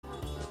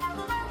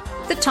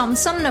The Tom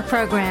Sumner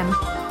Program.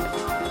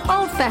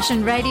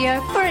 Old-fashioned radio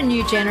for a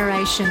new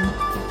generation.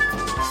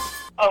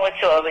 Oh,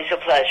 it's always a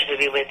pleasure to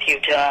be with you,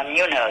 Tom.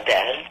 You know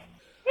that.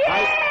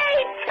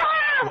 Yay,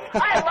 Tom!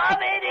 I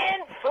love it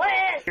in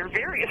Flint! You're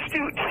very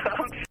astute,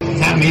 Tom.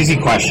 Tom, easy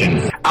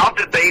question. I'll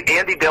debate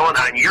Andy Dillon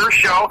on your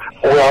show.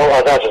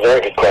 Well, that's a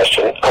very good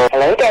question.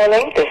 Hello,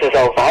 darling. This is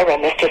Elvira,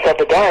 Mistress of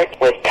the Dark,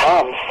 with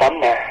Tom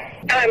Sumner.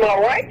 I'm all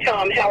right,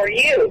 Tom. How are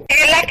you?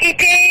 You lucky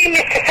day,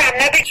 Mr.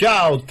 Sumner.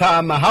 Ciao,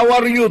 Tom. How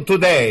are you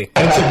today?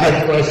 That's a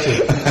good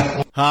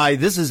question. Hi,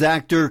 this is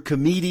actor,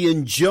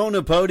 comedian Joe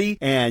Napodi,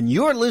 and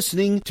you're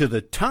listening to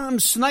the Tom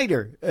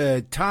Smothers.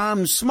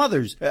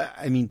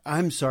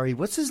 I'm sorry,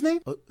 what's his name?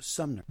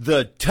 Sumner.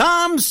 The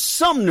Tom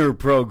Sumner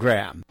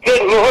Program.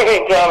 Good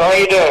morning, Tom. How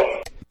you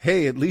doing?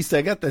 Hey, at least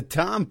I got the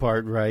Tom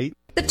part right.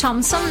 The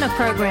Tom Sumner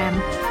Program.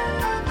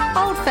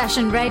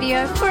 Old-fashioned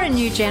radio for a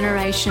new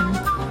generation.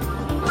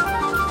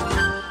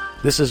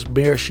 This is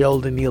Mayor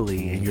Sheldon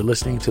Neely, and you're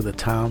listening to the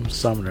Tom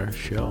Sumner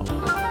Show.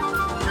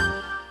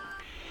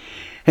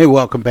 Hey,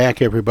 welcome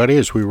back, everybody,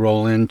 as we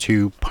roll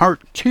into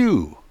part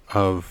 2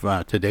 of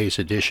today's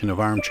edition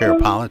of Armchair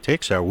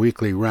Politics, our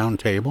weekly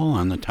roundtable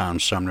on the Tom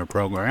Sumner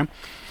Program.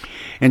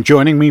 And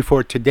joining me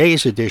for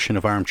today's edition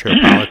of Armchair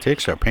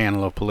Politics, our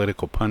panel of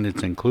political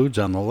pundits includes,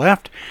 on the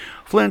left,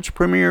 Flint's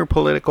premier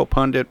political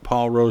pundit,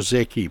 Paul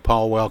Rosicki.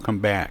 Paul, welcome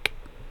back.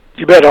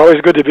 You bet.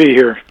 Always good to be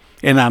here.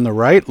 And on the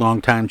right,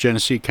 longtime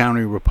Genesee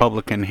County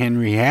Republican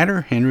Henry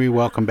Hatter. Henry,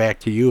 welcome back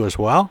to you as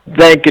well.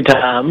 Thank you,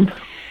 Tom.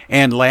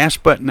 And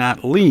last but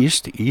not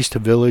least, East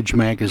Village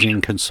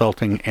Magazine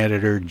consulting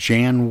editor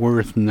Jan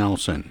Worth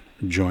Nelson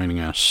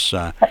joining us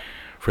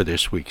for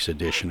this week's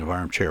edition of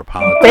Armchair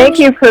Politics. Thank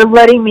you for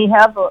letting me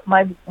have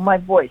my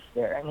voice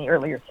there in the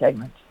earlier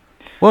segment.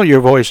 Well,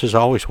 your voice is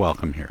always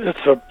welcome here. It's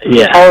a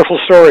powerful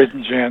story,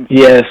 Jan.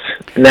 Yes,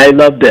 and I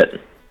loved it.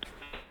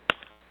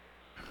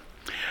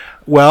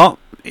 Well,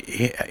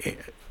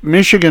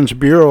 Michigan's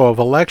Bureau of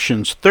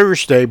Elections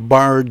Thursday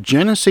barred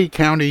Genesee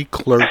County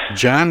Clerk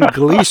John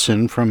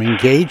Gleason from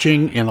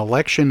engaging in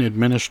election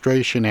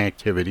administration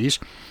activities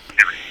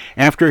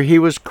after he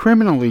was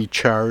criminally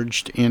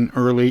charged in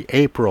early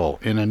April.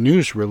 In a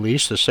news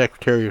release, the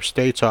Secretary of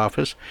State's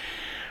office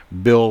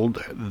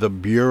billed the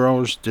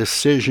Bureau's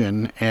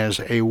decision as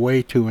a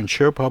way to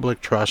ensure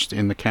public trust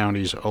in the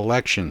county's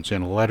elections.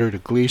 In a letter to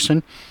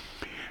Gleason,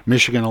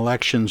 Michigan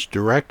Elections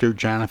Director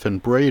Jonathan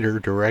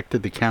Brader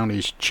directed the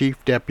county's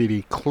Chief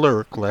Deputy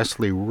Clerk,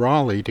 Leslie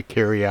Raleigh, to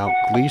carry out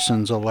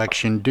Gleason's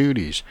election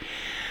duties.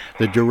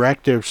 The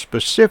directive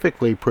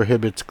specifically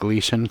prohibits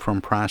Gleason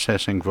from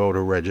processing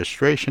voter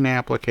registration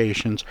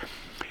applications,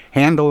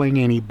 handling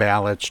any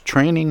ballots,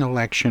 training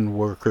election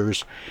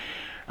workers,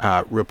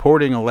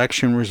 reporting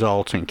election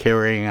results, and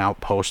carrying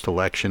out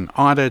post-election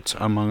audits,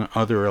 among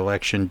other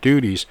election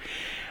duties.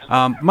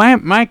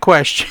 My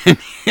question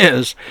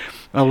is,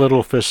 a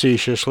little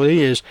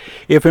facetiously, is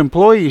if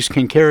employees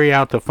can carry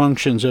out the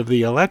functions of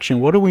the election,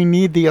 what do we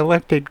need the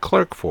elected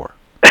clerk for?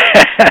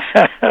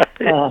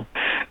 Yeah,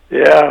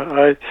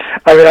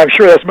 I mean, I'm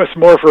sure that's much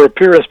more for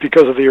appearance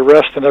because of the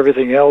arrest and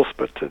everything else,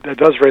 but that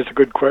does raise a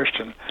good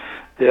question.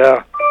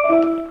 Yeah.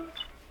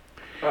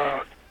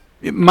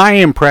 My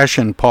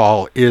impression,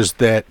 Paul, is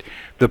that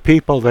the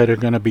people that are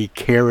going to be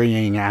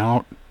carrying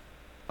out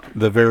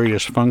the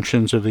various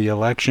functions of the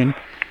election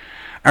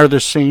are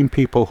the same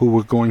people who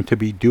were going to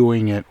be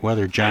doing it,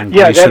 whether John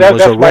Gleason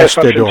was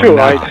arrested or too.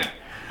 not.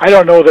 I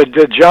don't know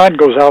that John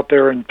goes out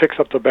there and picks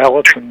up the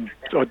ballots and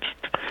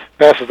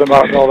passes them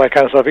out and all that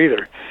kind of stuff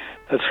either.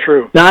 That's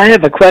true. Now, I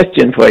have a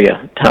question for you,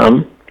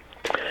 Tom.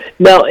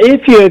 Now,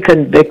 if you're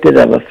convicted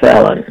of a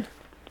felon,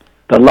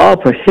 the law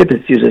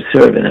prohibits you to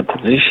serve in a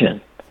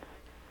position.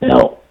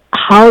 Now,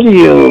 how do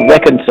you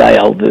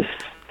reconcile this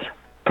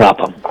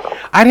problem?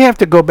 I'd have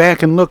to go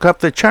back and look up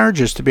the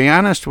charges, to be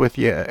honest with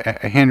you,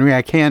 Henry.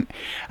 I can't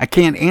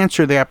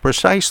answer that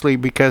precisely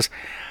because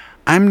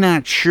I'm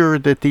not sure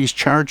that these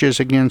charges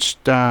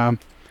against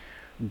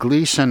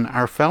Gleason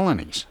are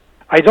felonies.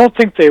 I don't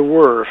think they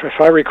were, if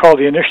I recall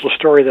the initial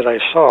story that I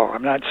saw.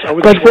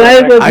 But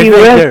why was he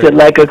arrested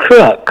like a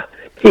crook?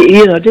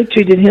 They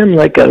treated him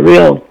like a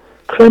real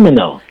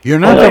criminal. You're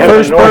not the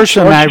first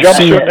person I've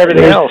seen.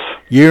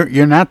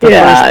 You're not the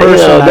first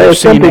person there's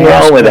something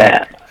wrong with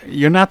that.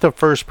 You're not the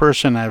first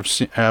person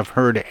I've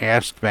heard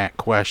ask that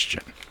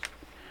question.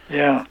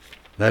 Yeah.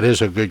 That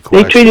is a good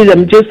question. They treated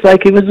him just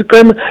like he was a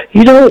criminal.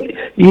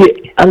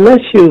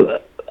 Unless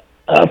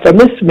for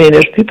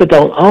misdemeanors, people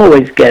don't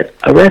always get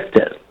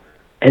arrested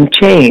and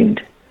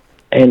chained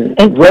and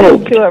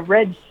robed. To a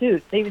red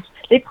suit.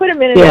 They put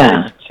him in a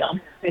red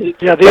jumpsuit.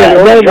 Yeah, they had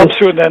a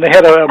jumpsuit, and then they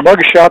had a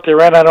mugshot. They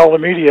ran on all the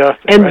media.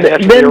 And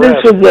then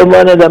this was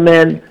one of the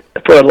men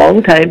for a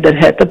long time that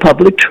had the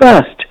public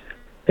trust.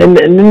 And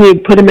then you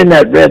put him in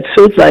that red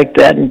suit like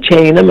that and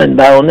chain him and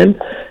bound him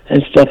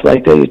and stuff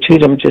like that. You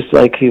treat him just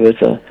like he was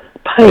a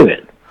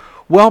pirate.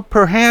 Well,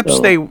 perhaps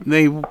they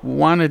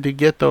wanted to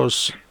get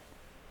those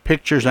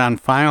pictures on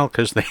file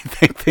because they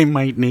think they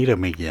might need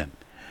them again.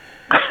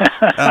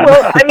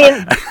 Well, I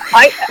mean,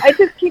 I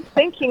just keep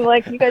thinking,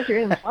 like, you guys are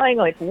implying,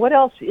 like, what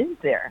else is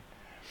there?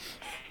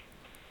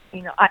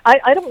 You know,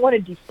 I don't want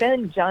to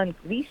defend John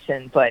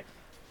Gleason, but,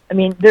 I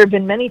mean, there have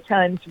been many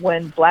times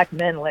when black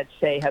men, let's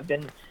say, have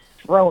been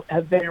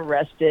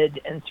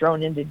arrested and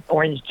thrown into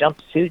orange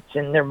jumpsuits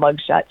and their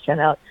mugshots sent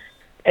out.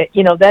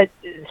 You know, that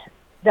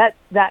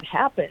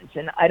happens,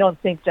 and I don't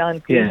think John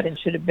Gleason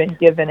should have been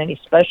given any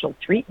special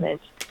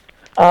treatment.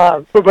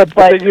 But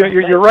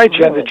you're right,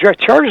 Jen. The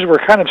charges were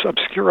kind of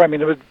obscure. I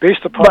mean, it was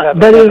based upon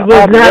but it was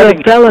not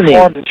a felony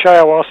performed in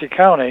Shiawassee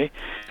County,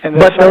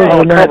 and then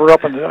somehow cover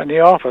up in the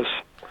office.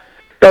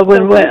 But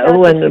when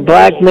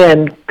black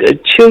men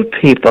shoot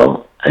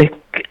people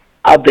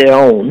of their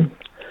own,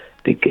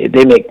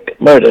 they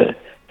make murder.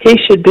 He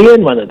should be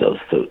in one of those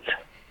suits.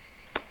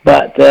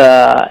 But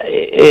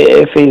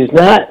if he's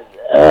not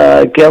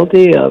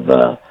guilty of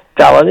a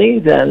felony,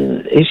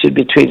 then he should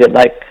be treated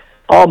like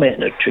all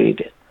men are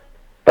treated.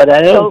 But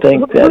I don't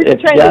think that if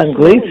John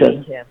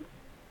Gleason,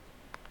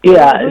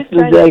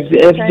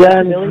 if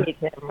John,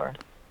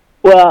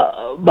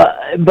 well,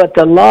 but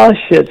the law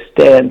should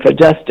stand for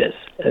justice,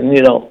 and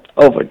you don't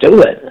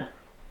overdo it.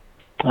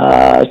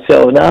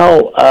 So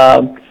now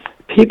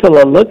people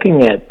are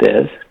looking at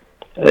this,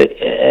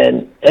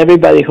 and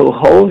everybody who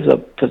holds a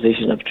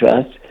position of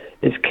trust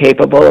is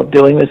capable of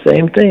doing the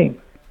same thing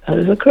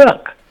as a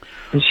crook.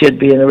 He should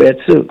be in a red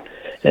suit.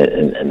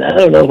 And I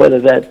don't know whether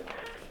that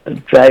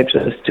drives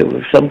us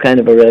to some kind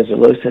of a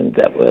resolution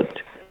that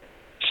would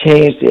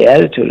change the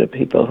attitude of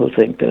people who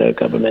think that our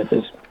government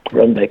is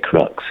run by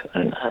crooks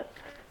or not.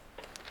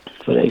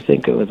 So they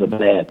think it was a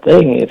bad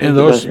thing.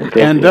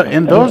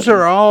 And those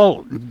are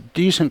all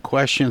decent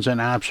questions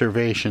and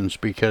observations,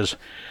 because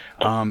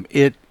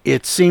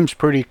it seems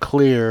pretty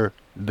clear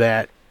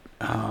that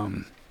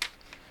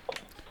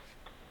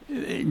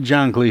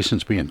John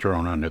Gleason's being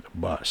thrown under the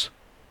bus.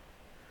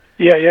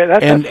 Yeah,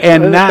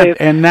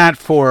 not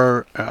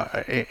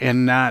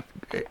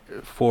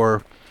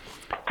for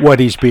what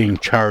he's being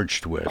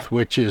charged with,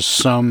 which is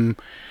some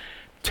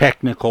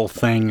technical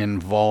thing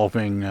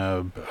involving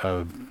a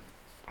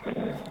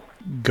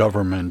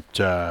government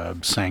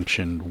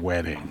sanctioned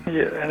wedding.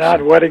 Yeah, an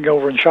odd wedding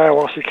over in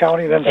Shiawassee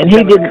County. Then and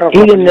he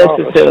didn't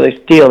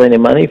necessarily steal any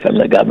money from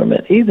the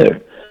government either.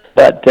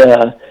 But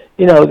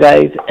you know,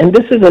 guys, and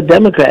this is a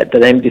Democrat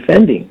that I'm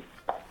defending.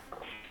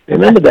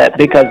 Remember that,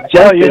 because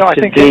justice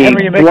should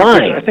be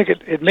blind. I think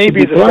it may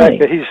be the fact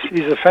that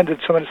he's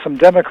offended some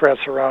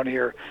Democrats around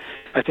here.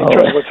 I think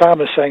that's what Tom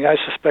is saying. I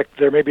suspect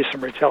there may be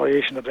some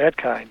retaliation of that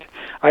kind.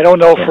 I don't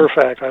know for a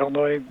fact. I don't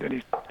know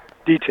any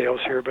details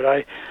here, but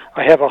I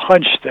have a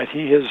hunch that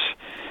he has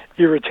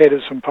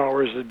irritated some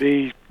powers that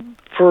be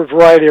for a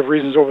variety of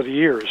reasons over the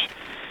years,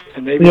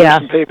 and maybe there's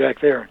some payback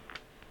there.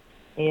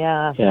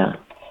 Yeah,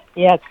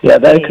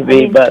 that could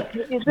be, but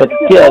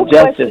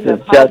justice is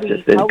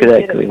justice. Is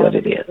exactly what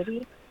it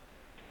is.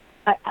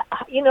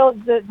 You know,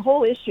 the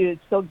whole issue is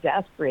so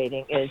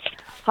exasperating. Is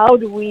how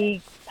do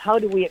we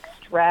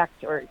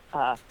extract or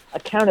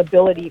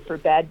accountability for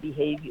bad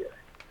behavior?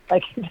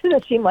 Like, it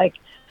doesn't seem like,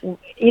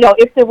 you know,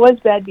 if there was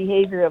bad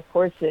behavior, of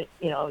course they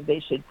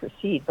should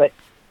proceed. But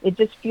it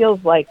just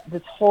feels like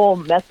this whole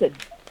method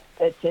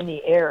that's in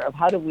the air of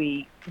how do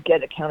we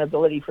get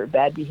accountability for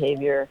bad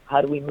behavior? How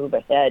do we move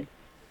ahead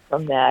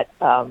from that?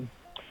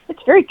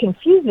 It's very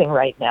confusing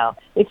right now.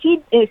 If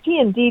he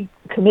indeed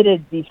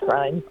committed these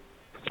crimes,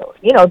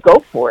 you know, go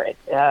for it.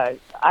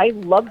 I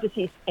love to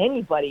see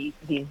anybody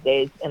these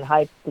days in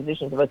high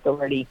positions of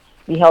authority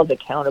be held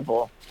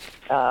accountable.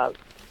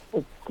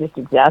 It's just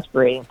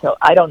exasperating. So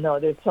I don't know.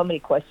 There's so many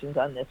questions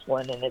on this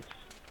one, and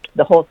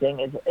the whole thing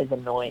is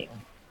annoying.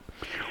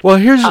 Well,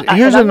 here's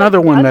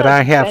another one that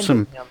I have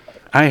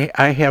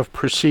I have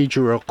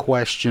procedural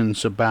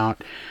questions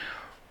about.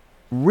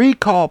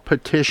 Recall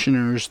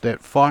petitioners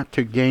that fought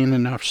to gain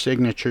enough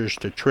signatures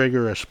to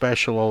trigger a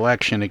special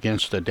election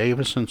against a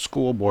Davison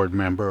School Board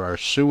member are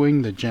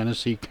suing the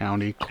Genesee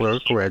County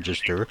Clerk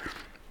Register,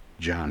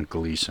 John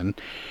Gleason,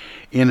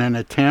 in an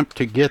attempt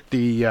to get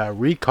the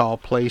recall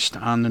placed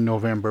on the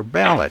November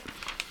ballot.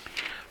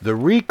 The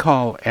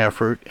recall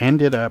effort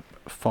ended up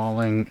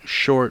falling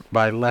short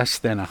by less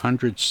than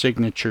 100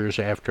 signatures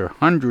after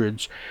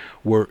hundreds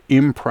were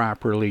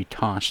improperly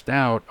tossed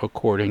out,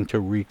 according to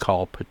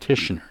recall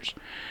petitioners.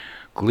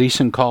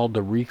 Gleason called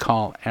the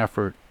recall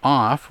effort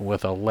off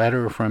with a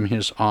letter from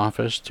his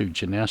office to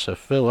Janessa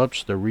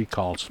Phillips, the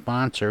recall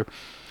sponsor,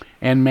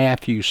 and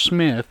Matthew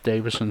Smith,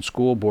 Davison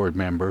School Board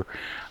member,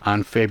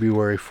 on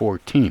February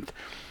 14th.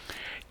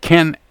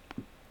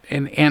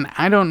 And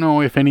I don't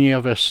know if any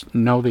of us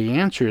know the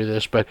answer to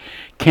this, but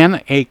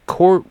can a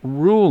court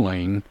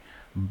ruling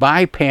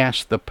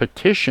bypass the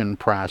petition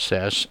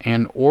process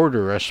and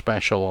order a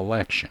special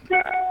election?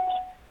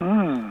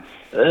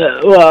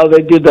 Well,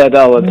 they do that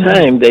all the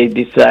time. They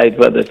decide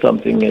whether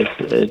something is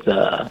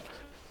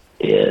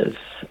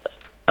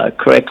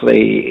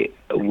correctly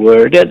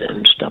worded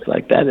and stuff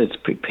like that. It's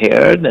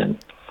prepared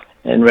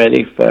and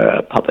ready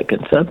for public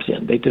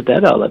consumption. They do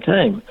that all the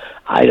time.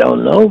 I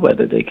don't know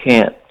whether they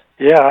can't.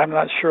 Yeah, I'm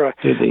not sure.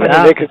 Do the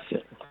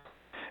opposite.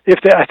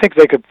 I think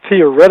they could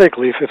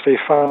theoretically, if they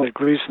found that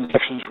Gleason's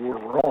elections were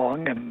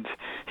wrong and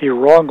he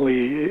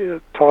wrongly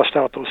tossed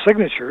out those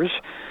signatures,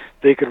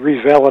 they could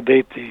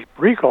revalidate the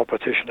recall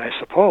petition, I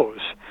suppose.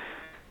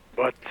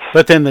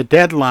 But then the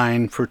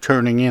deadline for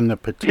turning in the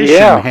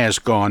petition has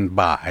gone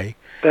by.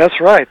 That's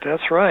right.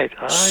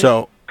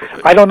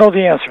 I don't know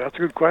the answer. That's a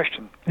good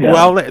question. Yeah.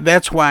 Well,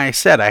 that's why I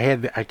said I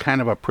had a kind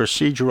of a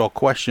procedural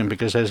question,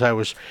 because as I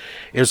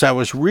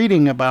was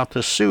reading about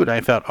the suit,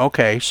 I thought,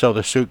 okay, so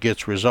the suit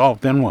gets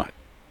resolved, then what?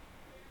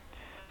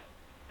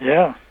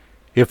 Yeah.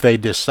 If they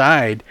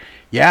decide,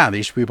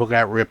 these people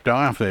got ripped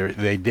off,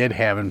 they did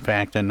have, in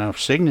fact, enough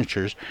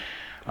signatures,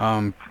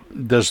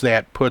 does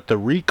that put the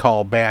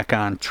recall back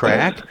on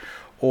track,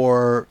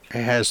 or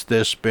has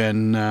this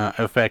been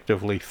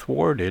effectively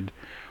thwarted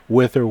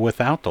with or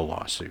without the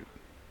lawsuit?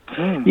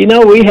 You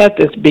know, we have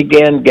to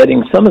begin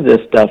getting some of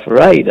this stuff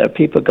right. Are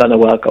people going to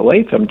walk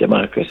away from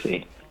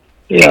democracy?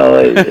 You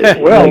know,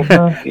 well,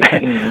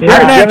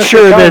 I'm not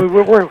sure that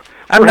we're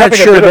having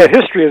a bit of a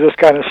history of this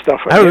kind of stuff.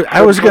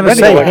 I was going to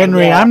say,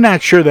 Henry, I'm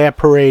not sure that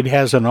parade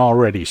hasn't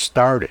already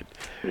started.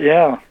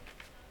 Yeah,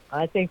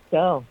 I think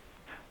so.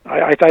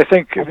 I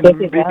think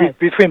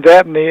between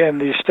that and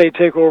the state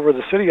takeover of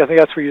the city, I think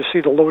that's where you see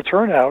the low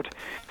turnout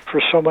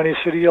for so many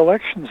city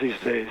elections these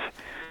days.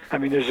 I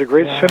mean, there's a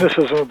great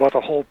cynicism about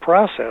the whole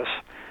process,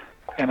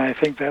 and I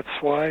think that's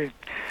why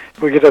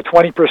we get a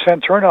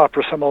 20% turnout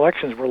for some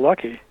elections. We're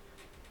lucky.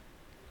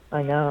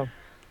 I know.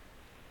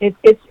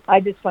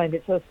 I just find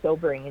it so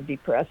sobering and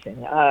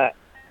depressing.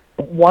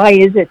 Why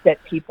is it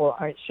that people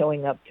aren't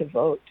showing up to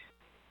vote?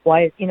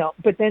 Why,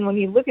 but then when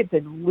you look at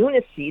the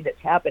lunacy that's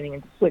happening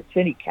in Split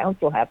City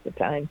Council half the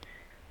time,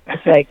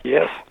 it's like,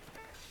 yes.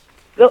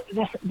 Those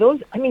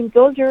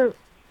are,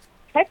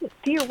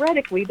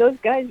 theoretically,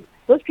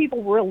 those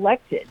people were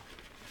elected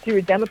through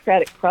a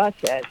democratic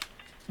process,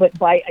 but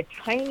by a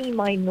tiny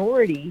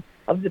minority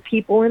of the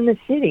people in the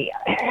city.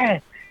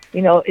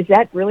 Is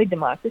that really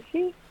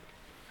democracy?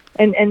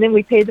 And then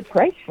we pay the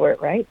price for it,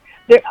 right?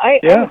 I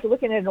was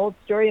looking at an old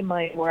story of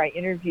mine where I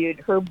interviewed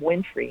Herb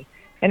Winfrey,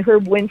 and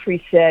Herb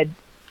Winfrey said,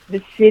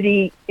 the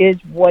city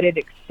is what it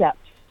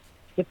accepts.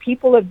 The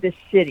people of this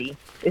city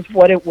is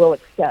what it will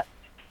accept.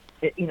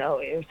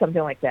 Or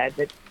something like that.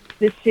 That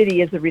this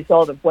city is a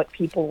result of what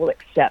people will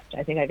accept.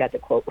 I think I got the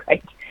quote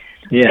right.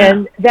 Yeah.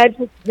 And that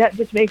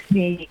just makes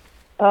me,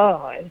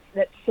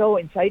 that's so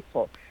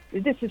insightful.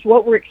 This is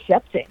what we're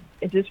accepting.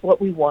 Is this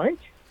what we want?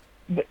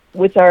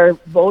 With our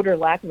vote or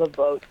lack of a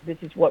vote, this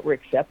is what we're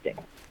accepting.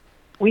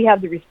 We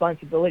have the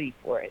responsibility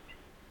for it.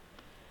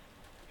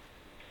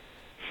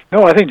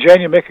 No, I think,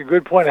 Jan, you make a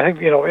good point. I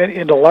think,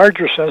 in the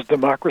larger sense,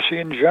 democracy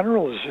in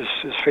general is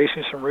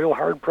facing some real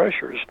hard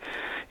pressures.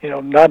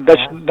 Not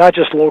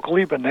just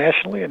locally, but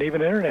nationally and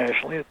even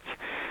internationally.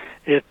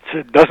 It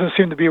doesn't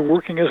seem to be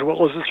working as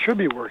well as it should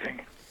be working.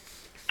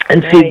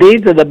 And see,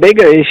 these are the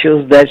bigger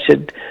issues that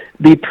should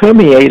be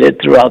permeated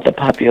throughout the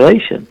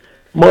population.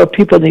 More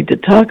people need to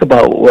talk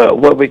about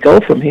where we go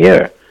from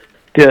here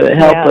to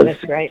help us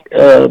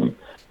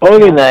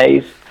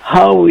organize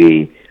how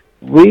we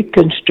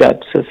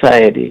reconstruct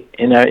society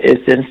in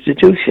its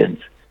institutions.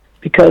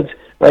 Because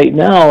right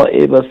now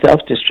it will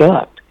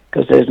self-destruct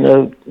because there's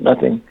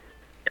nothing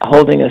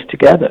holding us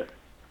together.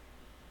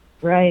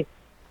 Right.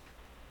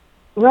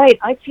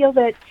 I feel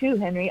that too,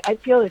 Henry. I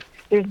feel that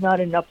there's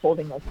not enough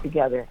holding us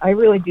together. I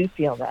really do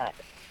feel that.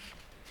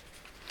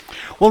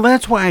 Well,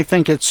 that's why I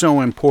think it's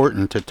so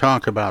important to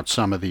talk about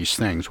some of these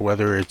things,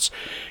 whether it's,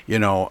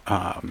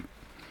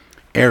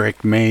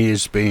 Eric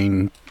Mays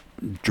being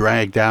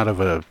dragged out of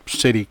a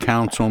city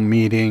council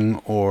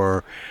meeting,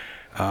 or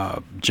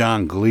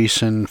John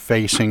Gleason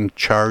facing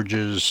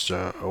charges,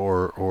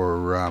 or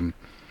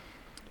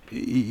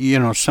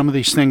some of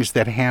these things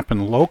that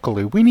happen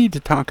locally. We need to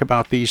talk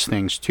about these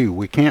things too.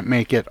 We can't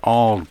make it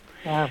all.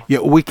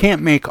 We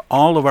can't make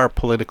all of our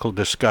political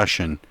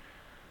discussion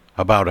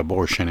about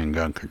abortion and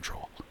gun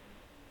control.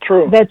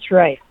 True. That's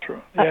right.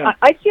 True. Yeah.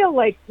 I feel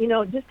like,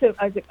 just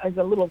as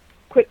a little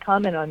quick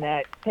comment on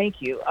that,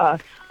 thank you.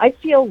 I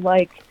feel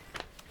like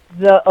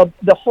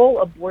the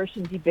whole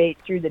abortion debate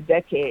through the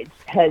decades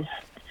has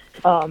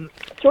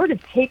sort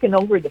of taken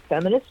over the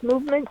feminist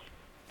movement,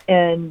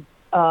 and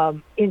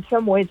in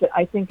some ways that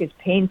I think is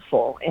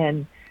painful.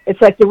 And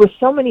it's like there were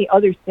so many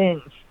other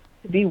things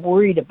to be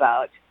worried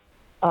about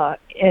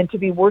and to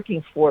be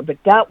working for, but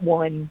that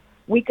one,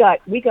 we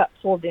got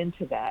pulled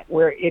into that,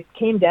 where it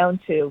came down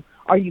to,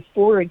 are you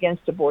for or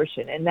against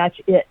abortion? And that's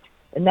it.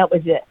 And that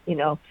was it,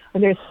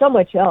 And there's so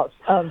much else.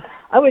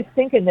 I was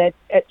thinking that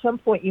at some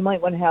point you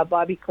might want to have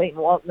Bobby Clayton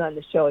Walton on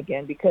the show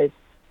again, because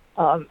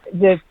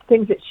the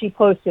things that she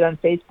posted on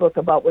Facebook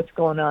about what's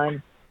going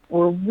on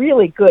were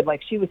really good.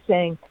 Like she was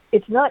saying,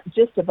 it's not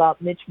just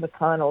about Mitch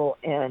McConnell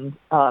and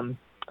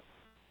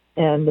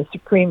the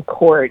Supreme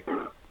Court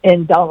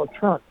and Donald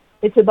Trump.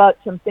 It's about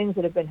some things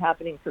that have been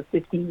happening for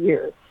 50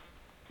 years,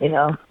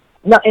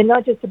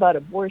 not just about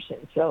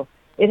abortion. So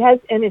it has,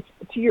 and it's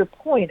to your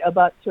point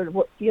about sort of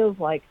what feels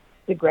like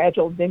the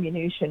gradual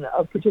diminution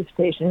of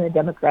participation in the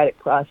democratic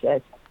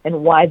process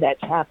and why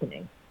that's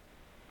happening.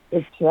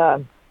 she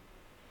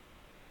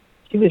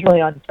was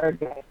really on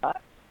target, I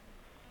thought.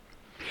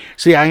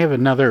 See, I have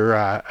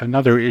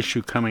another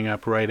issue coming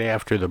up right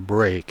after the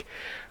break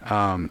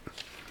that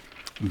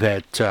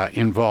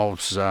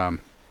involves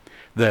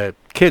the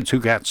kids who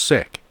got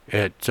sick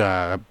at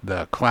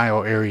the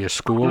Clio area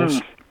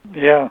schools.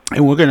 Yeah,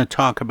 and we're going to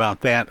talk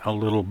about that a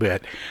little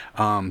bit,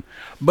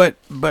 but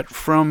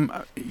from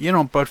a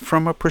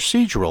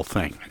procedural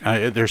thing,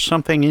 there's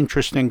something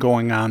interesting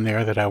going on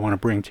there that I want to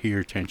bring to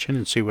your attention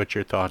and see what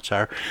your thoughts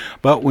are.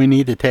 But we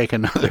need to take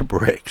another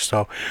break,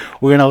 so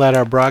we're going to let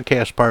our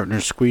broadcast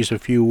partners squeeze a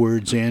few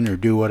words in or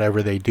do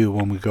whatever they do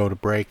when we go to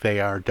break. They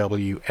are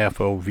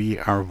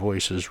WFOV, Our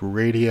Voices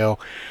Radio,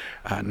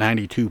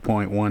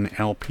 92.1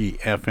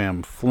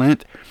 LPFM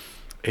Flint,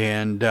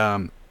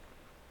 and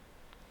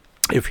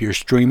if you're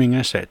streaming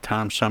us at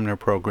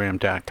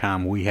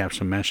TomSumnerProgram.com, we have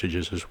some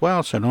messages as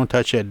well, so don't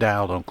touch that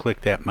dial, don't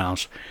click that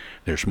mouse.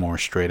 There's more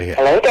straight ahead.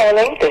 Hello,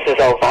 darling. This is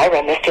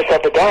Elvira, Mistress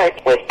of the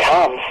Dark, with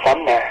Tom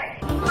Sumner.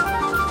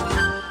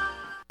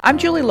 I'm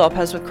Julie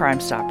Lopez with Crime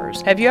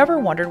Stoppers. Have you ever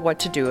wondered what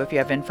to do if you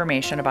have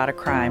information about a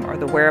crime or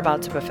the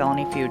whereabouts of a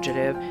felony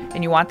fugitive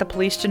and you want the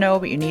police to know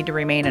but you need to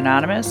remain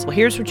anonymous? Well,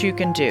 here's what you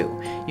can do.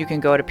 You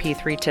can go to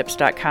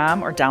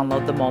p3tips.com or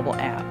download the mobile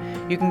app.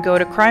 You can go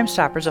to Crime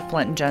Stoppers of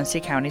Flint and Genesee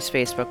County's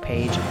Facebook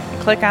page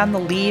and click on the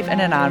Leave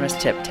an Anonymous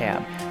Tip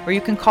tab, or you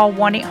can call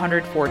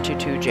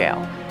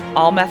 1-800-422-JAIL.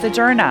 All methods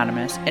are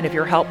anonymous, and if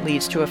your help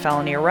leads to a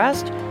felony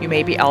arrest, you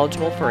may be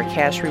eligible for a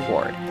cash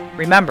reward.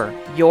 Remember,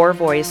 your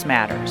voice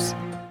matters.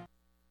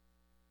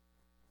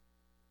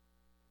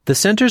 The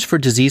Centers for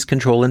Disease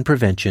Control and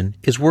Prevention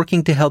is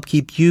working to help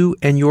keep you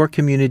and your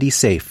community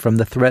safe from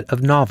the threat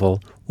of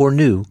novel or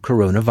new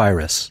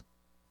coronavirus.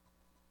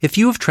 If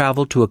you have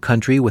traveled to a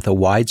country with a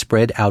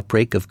widespread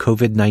outbreak of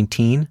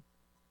COVID-19,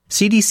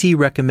 CDC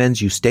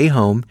recommends you stay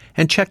home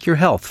and check your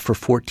health for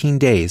 14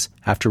 days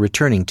after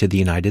returning to the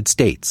United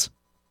States.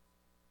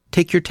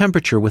 Take your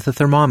temperature with a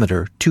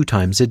thermometer 2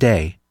 times a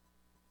day.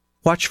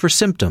 Watch for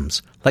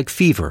symptoms like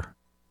fever,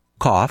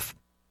 cough,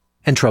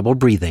 and trouble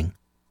breathing.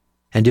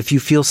 And if you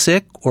feel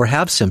sick or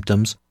have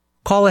symptoms,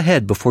 call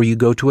ahead before you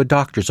go to a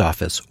doctor's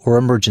office or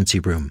emergency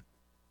room.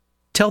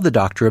 Tell the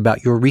doctor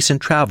about your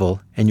recent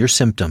travel and your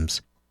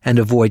symptoms, and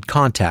avoid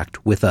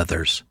contact with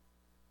others.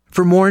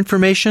 For more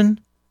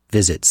information,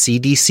 visit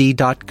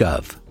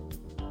cdc.gov.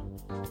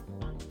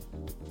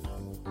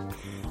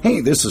 Hey,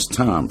 this is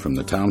Tom from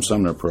the Tom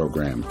Sumner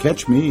Program.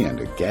 Catch me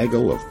and a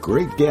gaggle of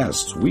great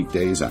guests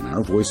weekdays on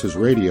Our Voices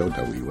Radio,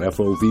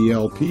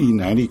 WFOVLP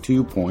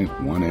 92.1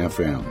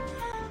 FM.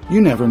 You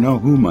never know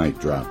who might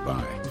drop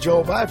by.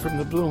 Joe Vai from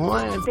the Blue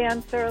Hawaiian.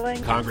 Dan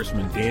Sterling.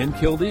 Congressman Dan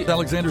Kildee.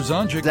 Alexander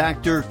Zonjic.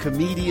 Actor,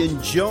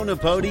 comedian Joe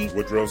Napodi.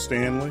 Woodrow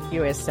Stanley.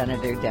 U.S.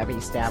 Senator Debbie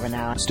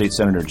Stabenow. State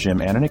Senator Jim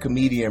Ananich.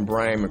 Comedian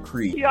Brian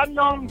McCree. The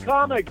unknown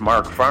comic.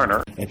 Mark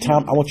Farner. And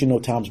Tom, I want you to know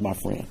Tom's my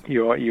friend.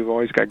 You've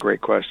always got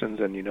great questions,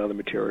 and you know the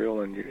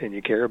material, and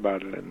you care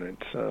about it, and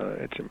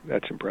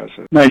that's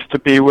impressive. Nice to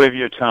be with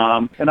you,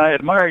 Tom. And I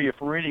admire you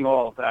for reading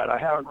all of that. I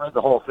haven't read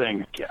the whole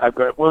thing. I'm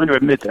willing to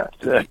admit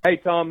that. Hey,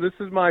 Tom, this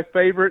is my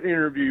favorite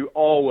interview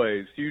always.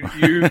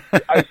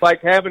 It's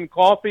like having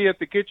coffee at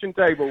the kitchen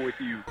table with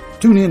you.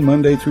 Tune in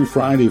Monday through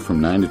Friday from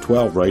 9 to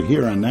 12 right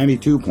here on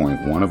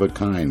 92.1 of a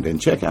kind,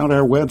 and check out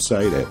our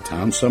website at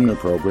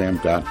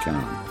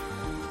TomSumnerProgram.com.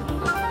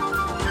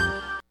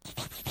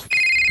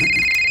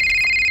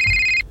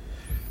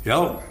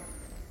 Yo,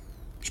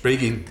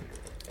 speaking.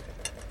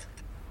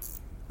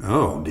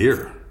 Oh,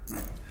 dear.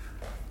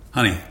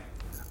 Honey,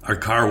 our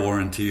car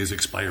warranty is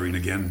expiring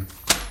again.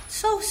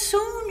 So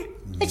soon?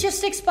 It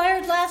just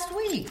expired last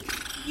week.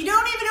 You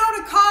don't even own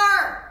a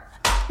car!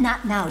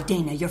 Not now,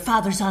 Dana. Your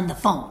father's on the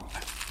phone.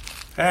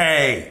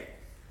 Hey!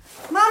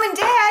 Mom and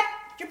Dad,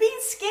 you're being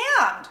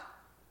scammed.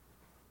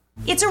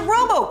 It's a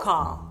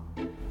robocall.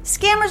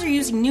 Scammers are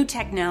using new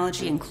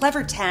technology and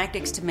clever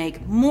tactics to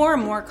make more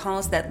and more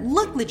calls that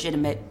look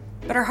legitimate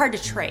but are hard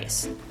to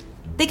trace.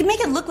 They can make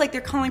it look like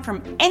they're calling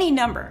from any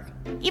number,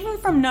 even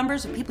from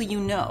numbers of people you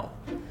know.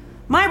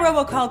 My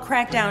robocall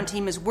crackdown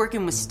team is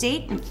working with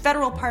state and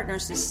federal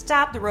partners to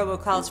stop the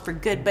robocalls for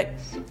good, but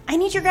I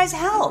need your guys'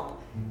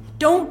 help.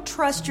 Don't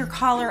trust your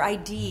caller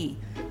ID.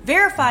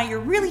 Verify you're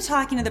really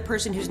talking to the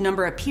person whose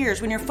number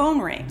appears when your phone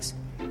rings.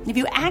 And if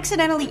you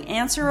accidentally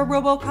answer a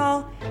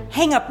robocall,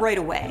 hang up right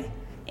away.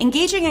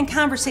 Engaging in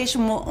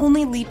conversation will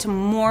only lead to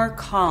more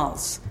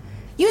calls.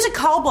 Use a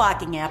call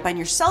blocking app on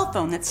your cell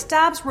phone that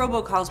stops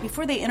robocalls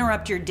before they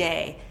interrupt your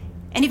day.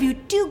 And if you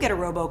do get a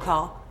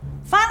robocall,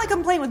 file a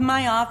complaint with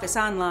my office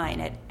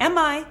online at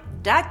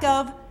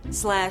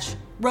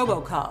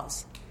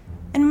mi.gov/robocalls.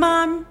 And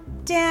Mom,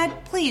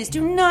 Dad, please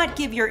do not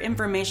give your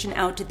information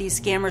out to these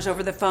scammers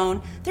over the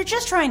phone. They're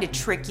just trying to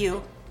trick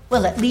you.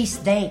 Well, at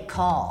least they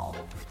call.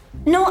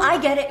 No, I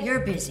get it.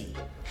 You're busy.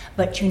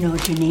 But you know,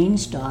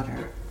 Janine's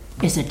daughter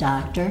is a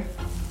doctor.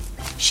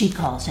 She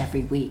calls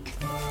every week.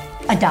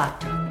 A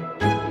doctor.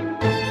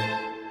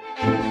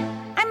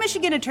 I'm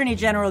Michigan Attorney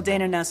General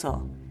Dana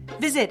Nessel.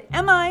 Visit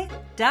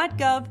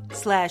mi.gov/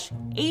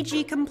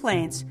 AG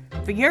Complaints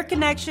for your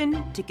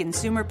connection to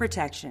consumer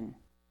protection.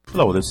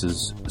 Hello, this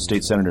is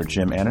State Senator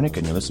Jim Ananick,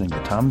 and you're listening to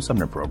the Tom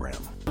Sumner Program.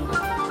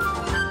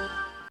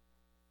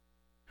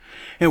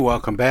 And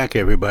welcome back,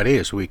 everybody,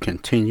 as we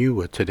continue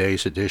with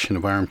today's edition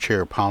of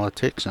Armchair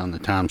Politics on the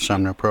Tom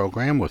Sumner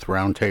Program with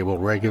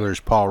Roundtable regulars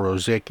Paul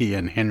Rosicki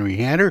and Henry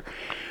Hatter,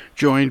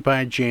 joined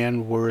by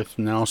Jan Worth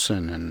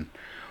Nelson. And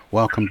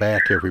welcome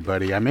back,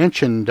 everybody. I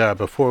mentioned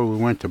before we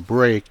went to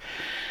break,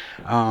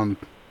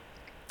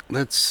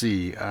 let's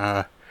see,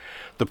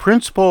 the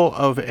principal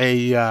of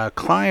a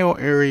Clio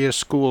area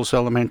school's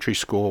elementary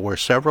school where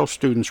several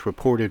students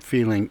reported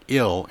feeling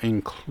ill,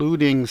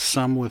 including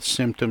some with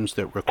symptoms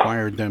that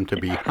required them to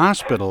be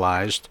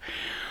hospitalized,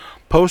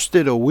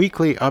 posted a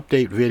weekly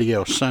update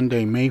video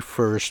Sunday, May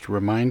 1st,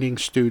 reminding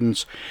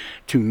students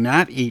to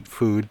not eat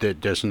food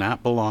that does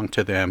not belong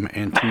to them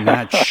and to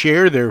not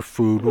share their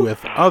food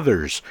with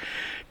others.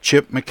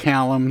 Chip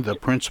McCallum, the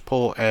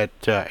principal at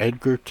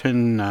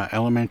Edgerton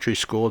Elementary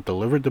School,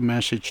 delivered the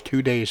message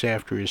 2 days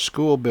after his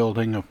school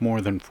building of more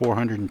than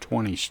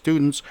 420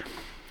 students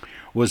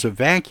was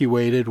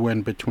evacuated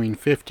when between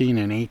 15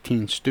 and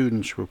 18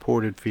 students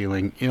reported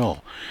feeling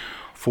ill.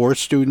 4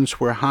 students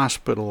were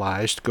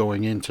hospitalized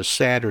going into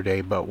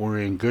Saturday, but were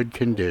in good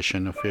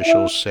condition,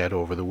 officials said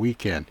over the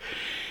weekend.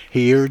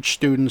 He urged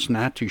students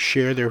not to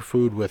share their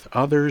food with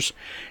others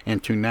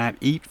and to not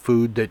eat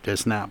food that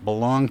does not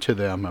belong to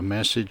them, a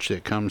message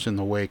that comes in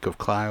the wake of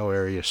Clio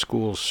Area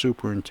Schools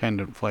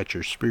Superintendent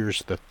Fletcher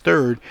Spears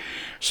III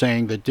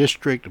saying the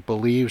district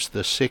believes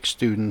the 6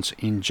 students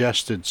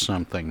ingested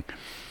something.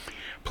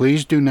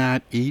 Please do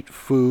not eat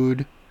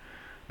food,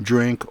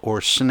 drink,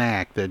 or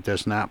snack that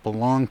does not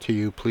belong to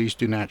you. Please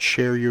do not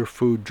share your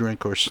food,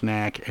 drink, or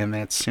snack, and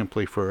that's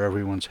simply for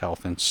everyone's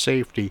health and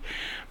safety,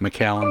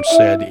 McCallum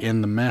said in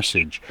the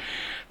message.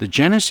 The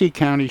Genesee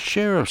County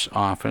Sheriff's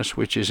Office,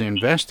 which is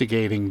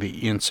investigating the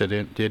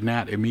incident, did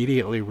not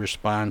immediately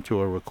respond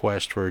to a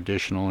request for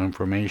additional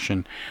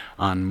information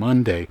on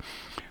Monday.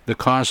 The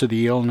cause of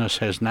the illness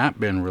has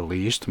not been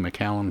released.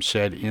 McCallum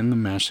said in the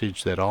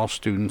message that all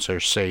students are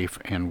safe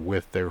and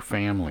with their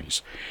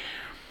families.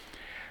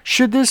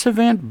 Should this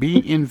event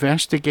be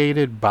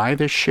investigated by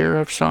the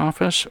Sheriff's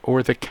Office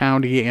or the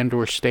county and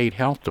or state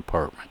health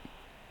department?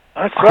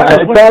 It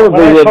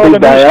probably would be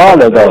by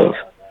all of those.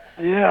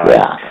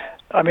 Yeah.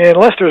 I mean,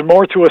 unless there's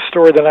more to a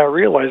story than I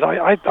realized.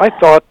 I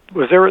thought,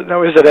 is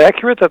it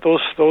accurate that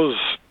those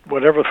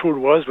whatever food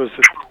was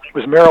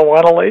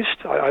marijuana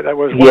laced? That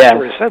was one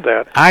story said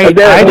that. I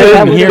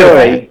didn't hear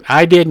that.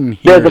 I didn't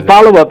hear There's a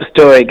follow-up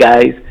story,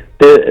 guys.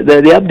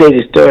 The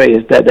updated story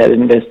is that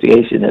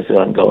investigation is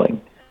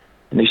ongoing.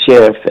 And the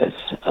sheriff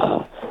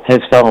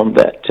has found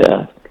that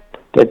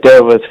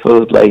there was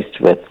food laced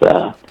with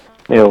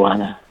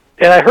marijuana.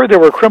 And I heard there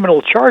were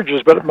criminal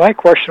charges, but my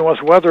question was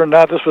whether or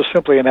not this was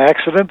simply an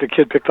accident. The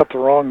kid picked up the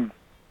wrong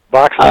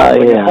box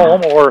at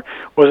home, or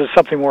was it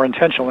something more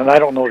intentional? And I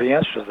don't know the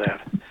answer to that.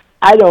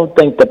 I don't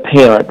think the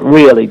parent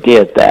really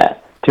did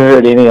that to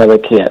hurt any other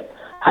kid.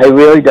 I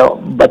really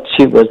don't. But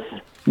she was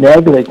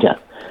negligent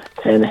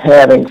in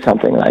having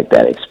something like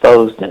that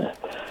exposed in it.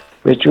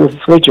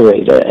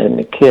 Refrigerator, and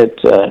the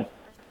kids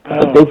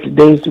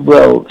they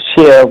will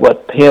share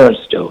what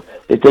parents do.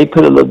 If they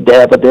put a little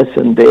dab of this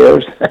in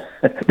theirs,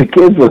 the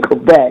kids will go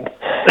back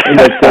in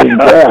the same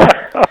dab.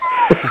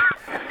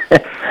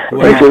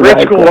 Makes grade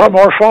school a lot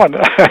more fun.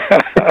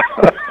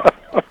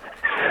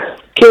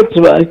 Kids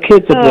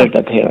observe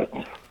the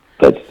parents,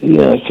 but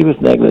she was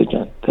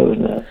negligent. There was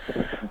not.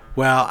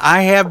 Well,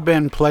 I have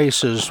been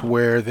places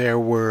where there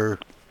were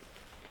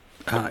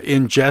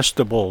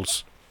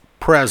ingestibles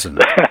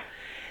present.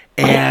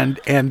 And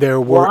there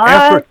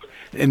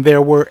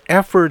were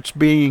efforts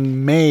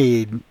being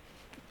made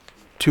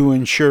to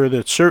ensure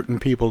that certain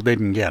people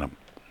didn't get them.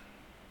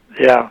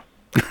 Yeah.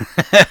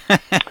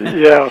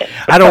 Yeah.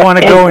 I don't want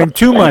to go in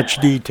too much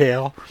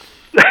detail.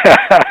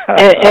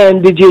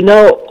 and did you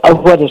know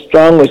what a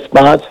strong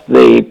response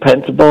the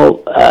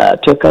principal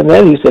took on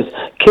that? He says,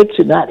 kids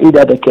should not eat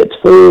other kids'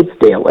 food.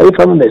 Stay away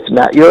from them. It's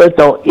not yours.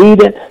 Don't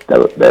eat it.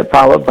 They're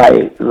followed by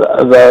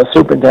the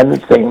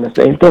superintendent saying the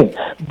same thing.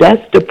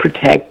 That's to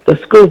protect the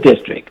school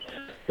district.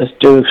 The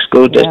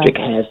school district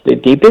has the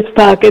deepest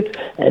pockets,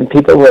 and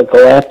people will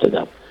go after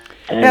them.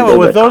 And well,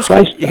 with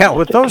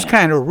those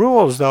kind of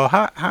rules, though,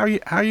 how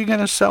are you going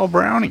to sell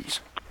brownies?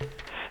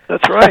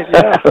 That's right.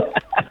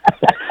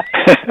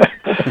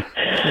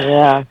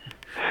 Yeah.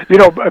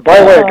 Yeah. By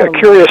the way, a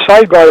curious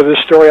sidebar of this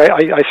story,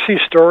 I see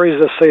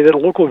stories that say that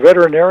local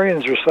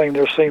veterinarians are saying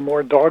they're seeing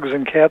more dogs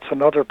and cats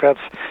and other pets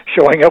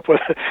showing up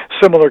with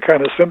similar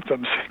kind of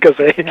symptoms because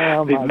they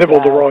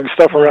nibbled the wrong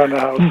stuff around the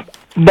house.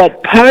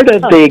 But part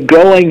of the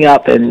growing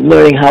up and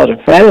learning how to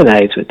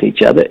fraternize with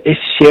each other is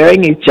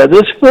sharing each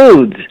other's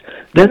foods.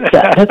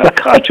 That's a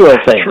cultural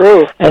thing.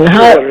 True. And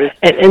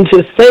and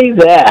to say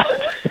that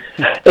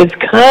is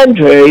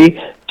contrary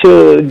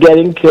to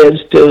getting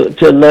kids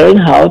to learn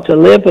how to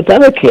live with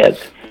other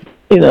kids.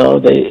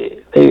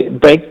 They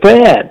break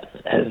bread,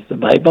 as the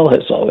Bible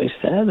has always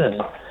said,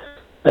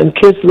 and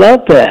kids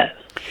love that.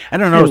 I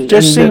don't know. It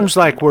just seems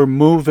like we're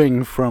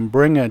moving from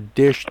bring a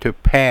dish to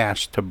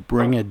pass to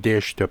bring a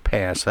dish to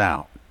pass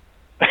out.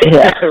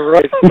 Yeah,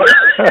 right.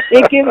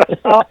 It gives.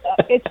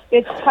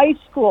 It's high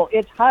school.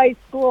 It's high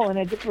school in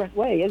a different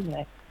way, isn't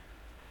it?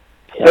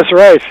 That's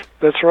right.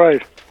 That's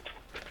right.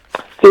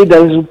 See,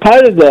 that's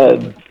part of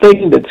the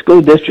thing that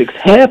school districts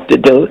have to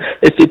do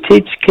is to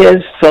teach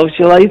kids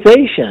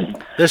socialization.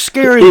 The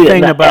scary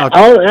thing about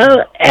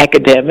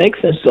academics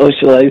and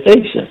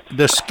socialization.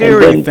 The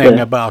scary thing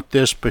about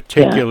this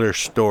particular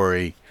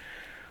story,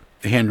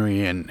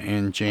 Henry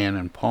and Jan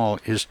and Paul,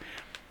 is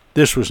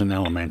this was an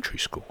elementary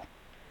school.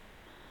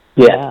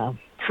 Yeah,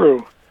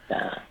 true.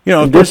 You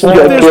know, if this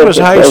was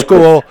high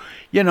school,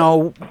 you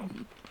know,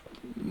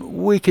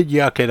 we could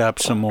yuck it up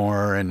some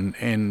more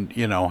and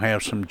you know,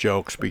 have some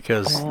jokes,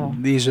 because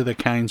these are the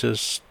kinds of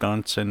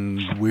stunts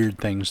and weird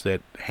things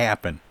that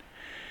happen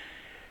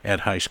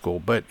at high school.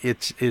 But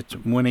it's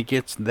when it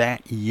gets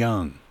that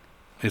young,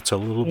 it's a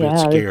little bit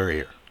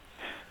scarier.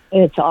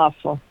 It's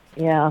awful.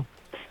 Yeah.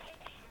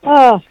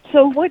 Oh,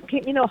 so what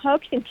can, you know, how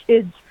can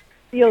kids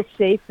feel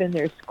safe in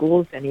their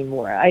schools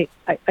anymore? I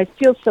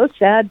feel so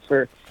sad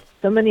for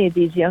so many of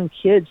these young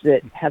kids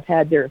that have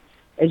had their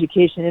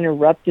education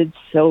interrupted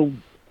so,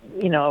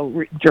 you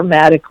know,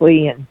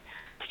 dramatically, and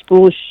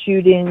school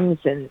shootings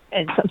and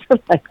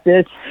something like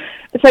this.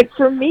 It's like,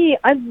 for me,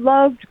 I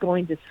loved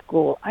going to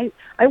school. I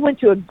went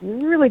to a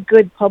really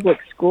good public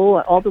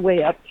school all the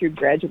way up through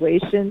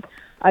graduation.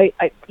 I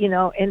you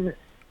know, and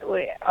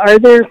are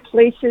there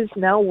places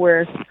now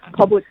where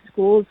public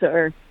schools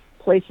are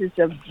places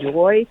of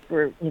joy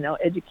for, you know,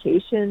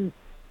 education?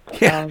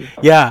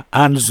 Yeah,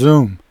 on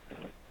Zoom.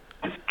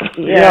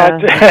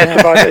 That's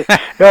about it.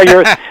 No,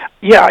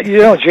 you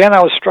know, Jan,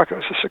 I was struck. It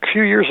was just a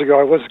few years ago.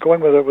 I was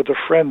going with a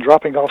friend,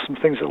 dropping off some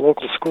things at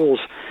local schools,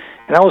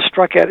 and I was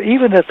struck at,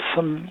 even at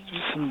some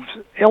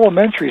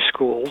elementary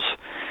schools,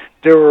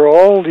 there were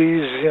all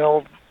these, you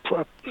know,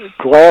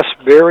 glass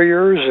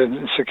barriers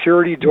and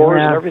security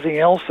doors and everything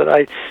else that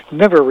I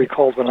never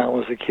recalled when I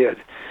was a kid.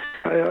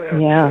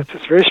 It's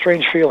a very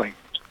strange feeling.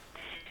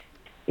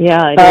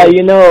 Yeah,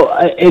 you know,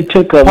 it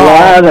took a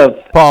lot of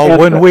Paul, effort.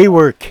 when we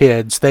were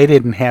kids, they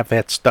didn't have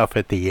that stuff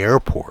at the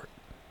airport.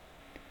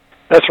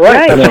 That's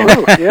right. That's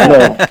true.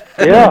 Yeah.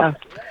 Yeah.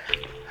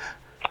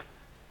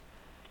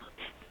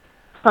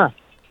 Huh.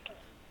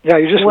 Yeah,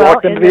 you just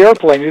walked into the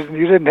airplane.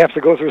 You didn't have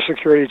to go through a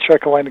security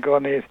check line to go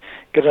on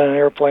get on an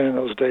airplane in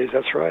those days.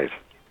 That's right.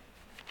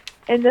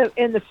 And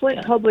the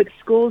Flint public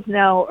schools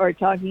now are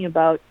talking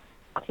about.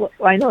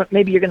 I know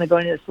maybe you're going to go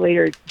into this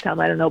later, Tom.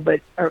 I don't know, but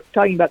are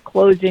talking about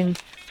closing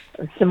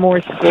some more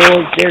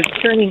schools.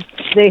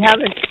 They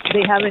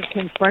haven't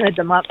confronted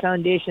the Mott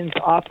Foundation's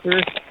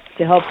offer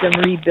to help them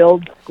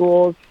rebuild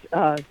schools.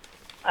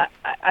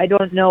 I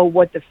don't know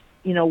what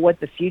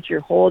the future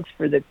holds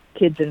for the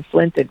kids in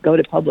Flint that go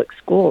to public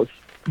schools.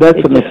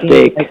 That's a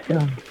mistake.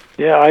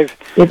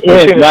 It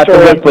is. Not to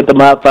work with the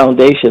Mott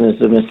Foundation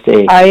is a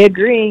mistake. I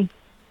agree.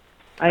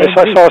 I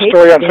saw a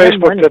story on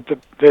Facebook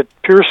that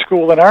Pierce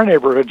School in our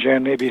neighborhood,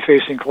 Jan, may be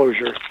facing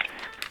closure.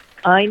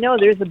 I know.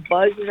 There's a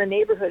buzz in the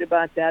neighborhood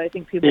about that. I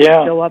think people will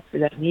show up for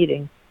that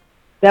meeting.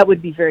 That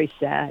would be very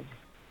sad.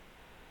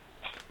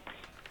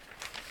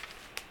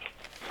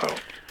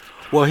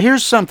 Well,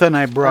 here's something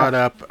I brought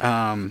up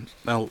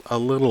a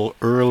little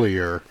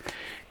earlier,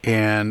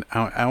 and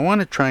I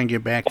want to try and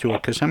get back to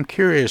it because I'm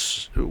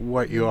curious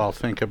what you all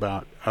think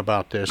about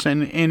this,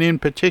 and in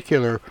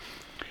particular,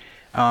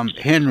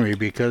 Henry,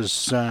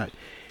 because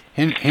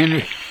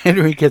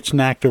Henry gets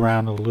knocked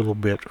around a little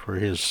bit for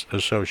his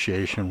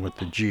association with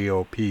the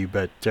GOP,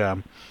 but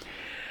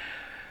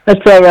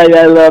that's all right.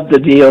 I love the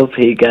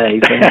GOP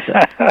guys.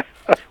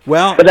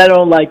 Well, but I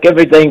don't like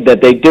everything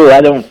that they do.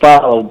 I don't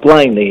follow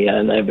blindly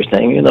on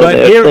everything. You know,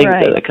 there are things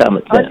that are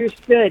common sense.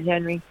 Understood,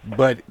 Henry.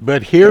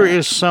 But here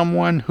is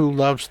someone who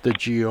loves the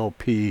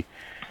GOP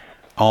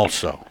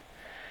also.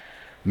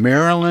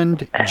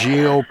 Maryland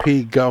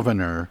GOP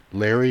Governor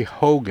Larry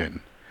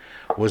Hogan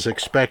was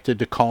expected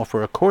to call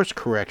for a course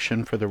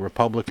correction for the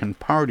Republican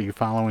Party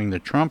following the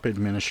Trump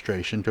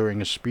administration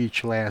during a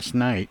speech last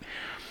night,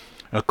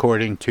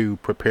 according to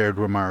prepared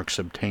remarks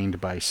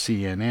obtained by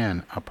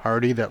CNN, a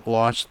party that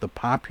lost the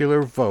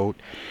popular vote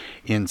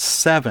in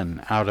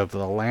 7 out of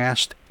the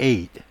last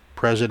 8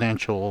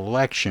 presidential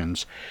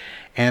elections,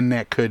 and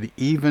that could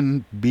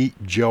even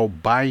beat Joe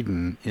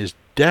Biden, is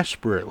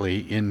desperately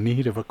in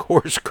need of a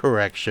course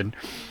correction,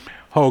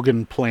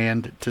 Hogan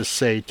planned to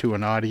say to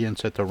an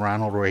audience at the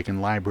Ronald Reagan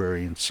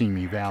Library in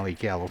Simi Valley,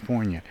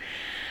 California.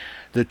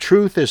 The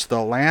truth is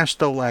the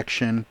last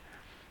election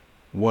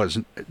was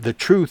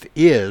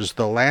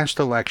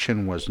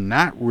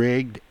not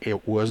rigged.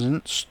 It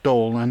wasn't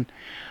stolen.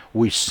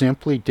 We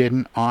simply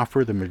didn't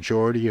offer the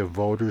majority of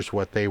voters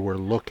what they were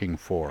looking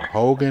for.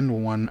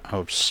 Hogan, one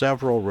of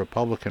several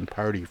Republican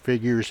Party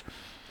figures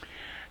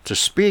to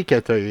speak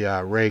at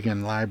the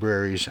Reagan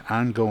Library's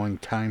ongoing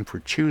Time for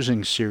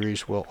Choosing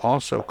series will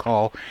also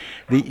call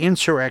the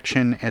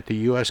insurrection at the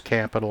U.S.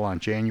 Capitol on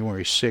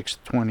January 6,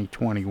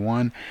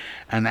 2021,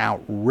 an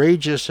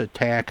outrageous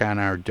attack on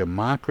our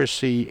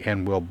democracy,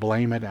 and will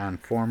blame it on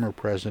former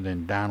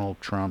President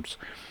Donald Trump's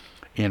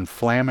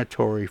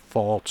inflammatory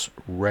false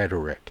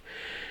rhetoric.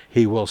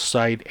 He will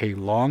cite a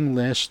long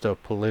list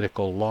of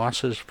political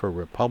losses for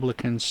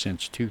Republicans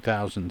since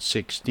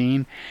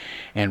 2016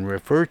 and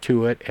refer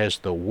to it as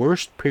the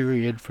worst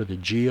period for the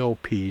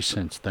GOP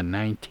since the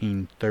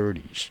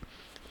 1930s.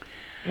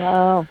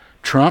 Wow.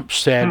 Trump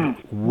said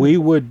we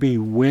would be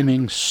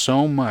winning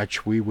so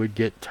much we would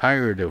get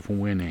tired of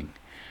winning.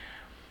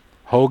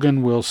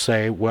 Hogan will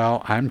say,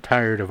 well, I'm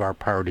tired of our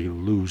party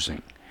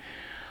losing.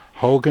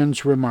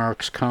 Hogan's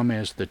remarks come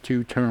as the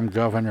two-term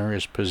governor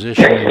is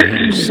positioning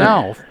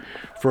himself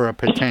for a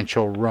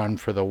potential run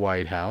for the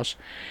White House.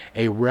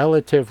 A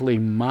relatively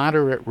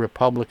moderate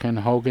Republican,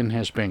 Hogan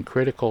has been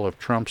critical of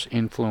Trump's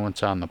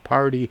influence on the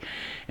party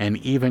and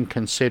even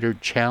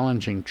considered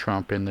challenging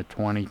Trump in the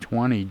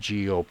 2020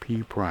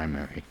 GOP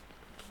primary.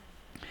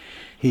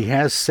 He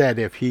has said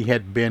if he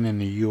had been in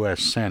the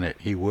U.S. Senate,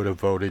 he would have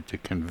voted to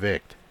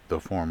convict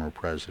the former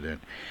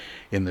president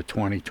in the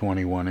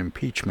 2021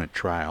 impeachment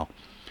trial.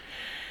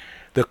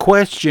 The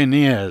question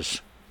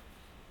is,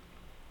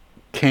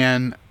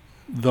 can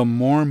the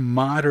more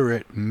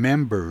moderate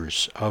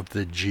members of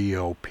the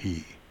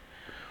GOP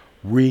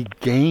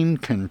regain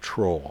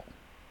control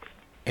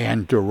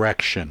and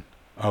direction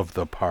of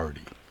the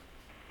party?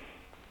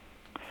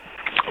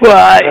 Well,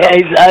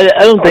 I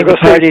don't think the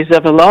party's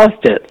ever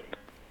lost it.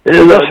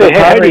 The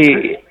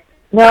party...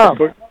 No,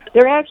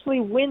 they're actually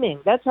winning.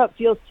 That's how it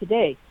feels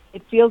today.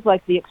 It feels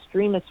like the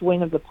extremist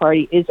wing of the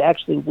party is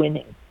actually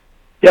winning.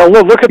 Yeah,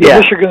 look at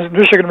the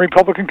Michigan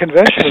Republican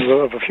convention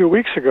of a few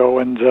weeks ago,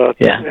 and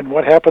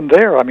what happened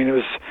there. I mean, it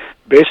was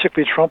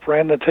basically Trump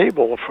ran the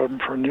table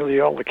for nearly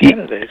all the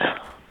candidates.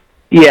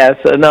 Yes,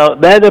 no,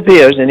 that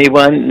appears, and he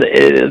won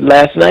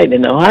last night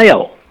in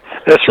Ohio.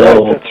 That's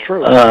right. That's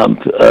true.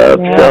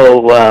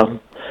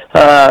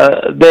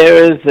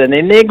 There is an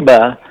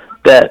enigma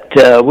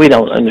that we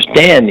don't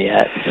understand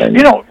yet.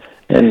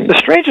 And, the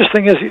strangest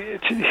thing is,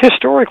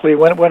 historically,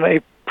 when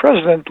a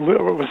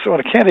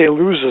candidate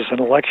loses an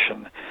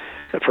election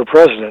for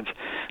president,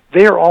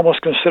 they are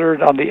almost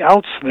considered on the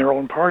outs in their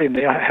own party, and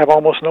they have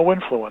almost no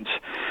influence.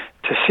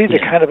 To see the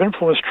kind of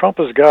influence Trump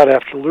has got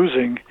after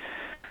losing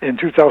in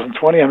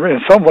 2020, and in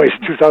some ways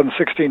in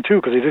 2016 too,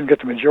 because he didn't get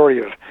the majority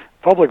of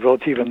public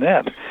votes even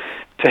then,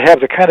 to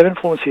have the kind of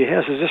influence he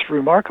has is just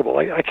remarkable.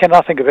 I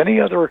cannot think of any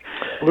other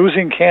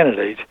losing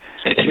candidate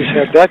who's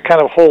had that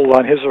kind of hold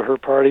on his or her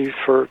party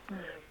for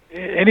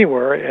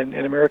anywhere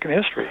in American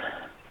history.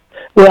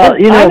 Well,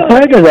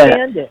 part of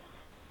that.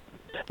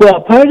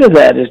 Well, part of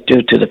that is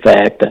due to the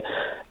fact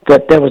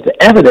that there was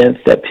evidence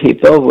that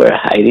people were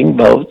hiding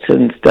votes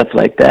and stuff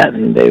like that,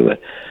 and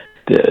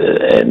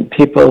and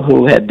people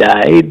who had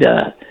died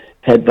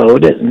had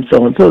voted and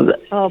so on. So,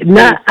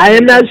 I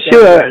am not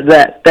sure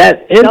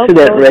that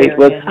incident rate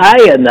was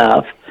high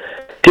enough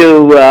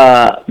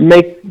to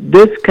make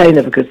this kind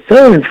of a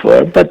concern for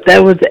it, but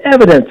there was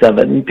evidence of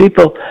it, and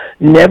people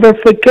never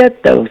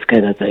forget those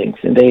kind of things,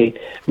 and they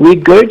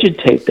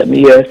regurgitate them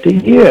year after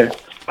year.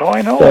 Oh,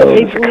 I know. So,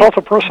 it's a cult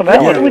of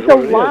personality. It was a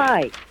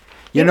lie.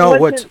 It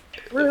wasn't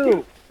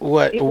true.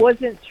 It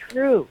wasn't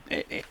true.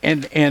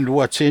 And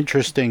what's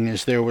interesting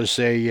is there was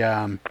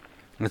a...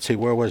 let's see,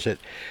 where was it?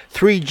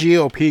 3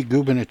 GOP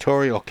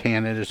gubernatorial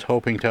candidates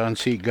hoping to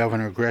unseat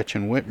Governor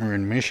Gretchen Whitmer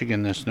in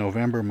Michigan this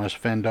November must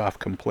fend off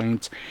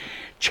complaints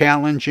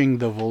challenging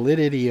the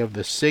validity of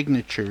the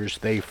signatures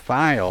they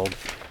filed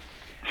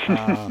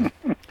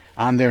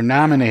on their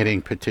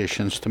nominating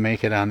petitions to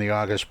make it on the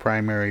August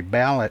primary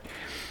ballot.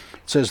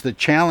 It says the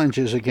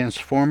challenges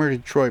against former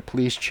Detroit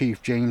Police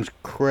Chief James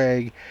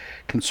Craig,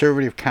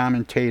 conservative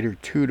commentator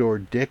Tudor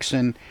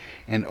Dixon,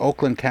 and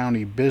Oakland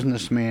County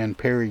businessman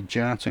Perry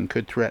Johnson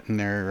could threaten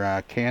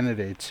their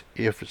candidates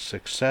if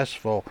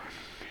successful.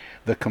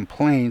 The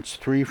complaints,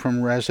 3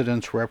 from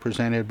residents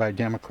represented by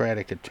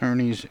Democratic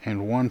attorneys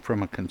and 1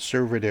 from a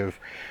conservative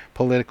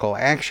political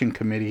action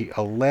committee,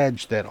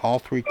 allege that all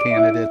 3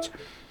 candidates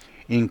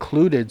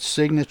included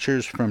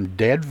signatures from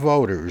dead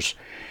voters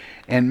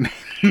and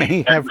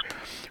may have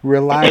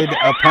relied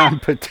upon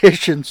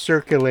petition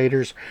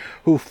circulators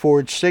who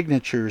forged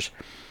signatures.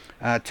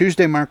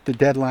 Tuesday marked the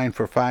deadline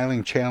for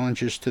filing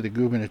challenges to the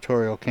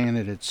gubernatorial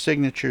candidates'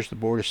 signatures. The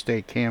Board of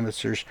State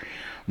Canvassers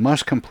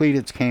must complete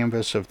its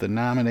canvass of the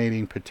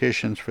nominating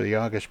petitions for the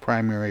August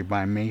primary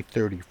by May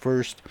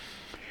 31st,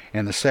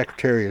 and the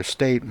Secretary of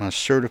State must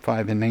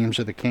certify the names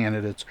of the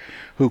candidates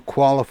who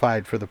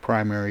qualified for the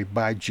primary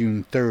by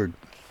June 3rd.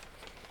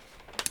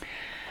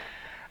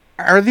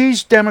 Are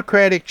these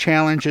Democratic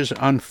challenges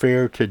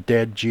unfair to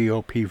dead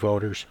GOP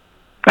voters?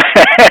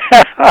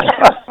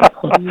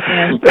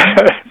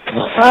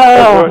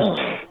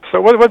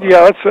 So what? Yeah,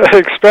 let's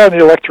expand the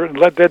electorate and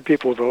let dead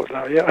people vote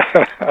now. Yeah.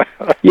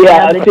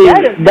 Yeah.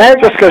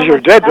 Just because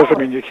you're dead doesn't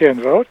mean you can't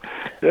vote.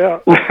 Yeah.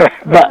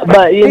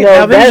 but you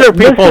know, now these are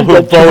people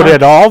who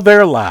voted all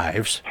their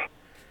lives.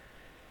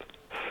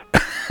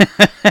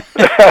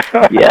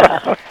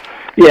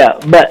 Yeah,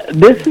 but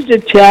this is a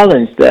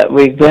challenge that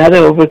we've got to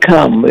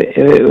overcome.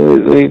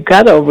 We've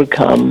got to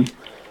overcome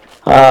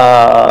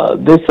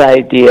this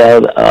idea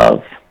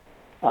of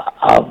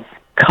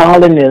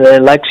calling an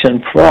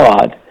election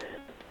fraud.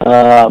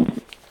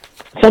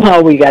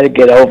 Somehow we got to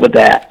get over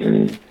that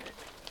and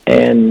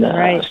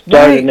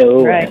start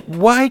anew. Right.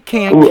 Why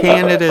can't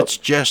candidates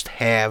just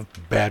have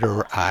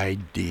better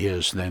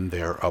ideas than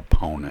their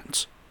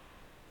opponents?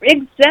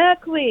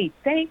 Exactly.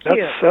 Thank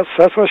you.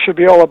 That's what it should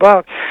be all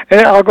about. And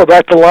I'll go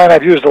back to the line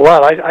I've used a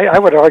lot. I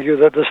would argue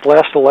that this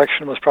last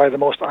election was probably the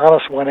most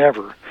honest one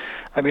ever.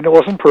 I mean, it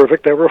wasn't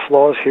perfect. There were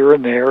flaws here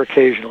and there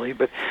occasionally,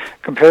 but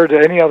compared to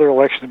any other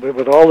election,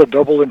 with all the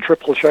double and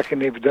triple checking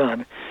they've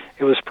done,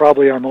 it was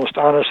probably our most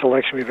honest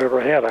election we've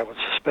ever had, I would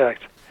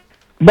suspect.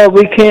 But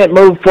we can't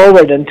move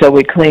forward until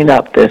we clean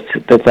up this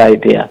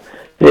idea.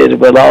 It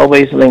will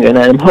always linger, and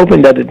I'm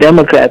hoping that the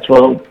Democrats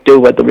will do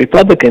what the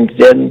Republicans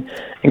did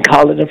and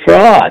call it a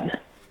fraud.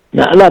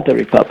 Not the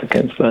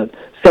Republicans, but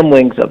some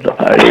wings of the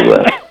party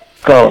will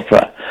call it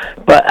fraud.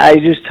 But I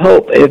just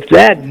hope if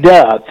that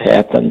does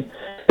happen,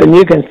 then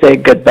you can say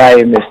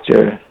goodbye,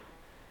 Mr.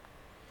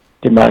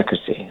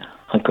 Democracy,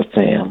 Uncle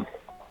Sam,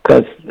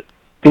 because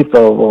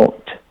people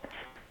won't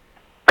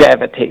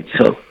gravitate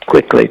so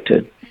quickly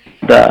to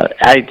the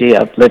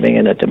idea of living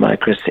in a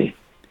democracy.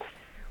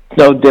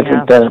 No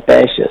different than a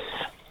fascist,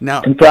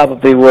 and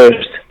probably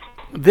worse.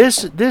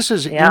 This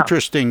is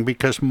interesting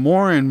because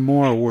more and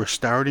more we're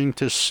starting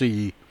to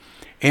see,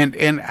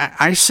 and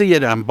I see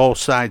it on both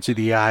sides of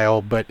the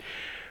aisle, but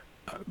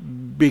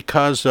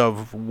because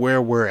of where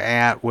we're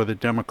at with a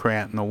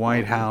Democrat in the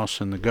White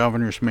House and the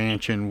governor's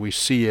mansion, we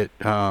see it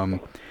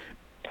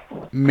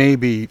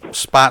maybe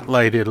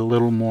spotlighted a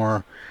little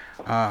more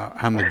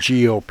on the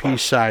GOP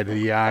side of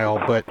the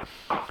aisle, but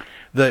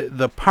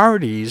the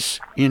parties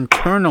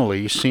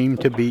internally seem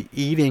to be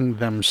eating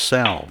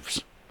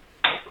themselves.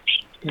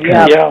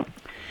 Yeah.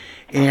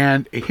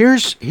 And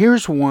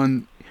here's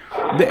one,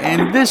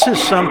 and this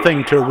is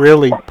something to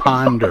really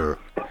ponder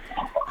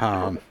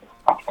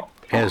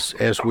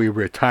as we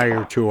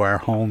retire to our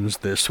homes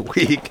this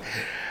week.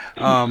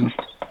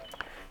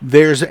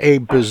 There's a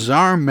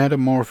bizarre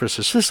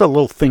metamorphosis. This is a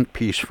little think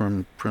piece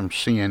from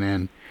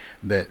CNN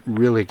that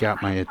really got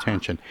my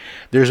attention.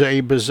 There's a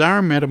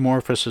bizarre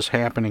metamorphosis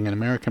happening in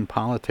American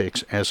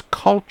politics as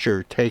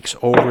culture takes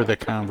over the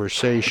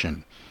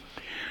conversation.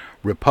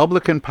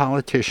 Republican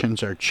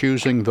politicians are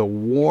choosing the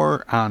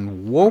war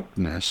on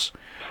wokeness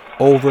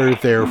over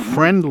their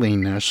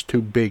friendliness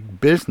to big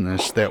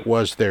business that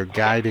was their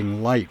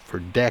guiding light for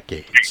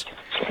decades.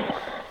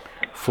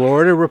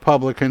 Florida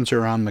Republicans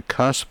are on the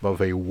cusp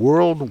of a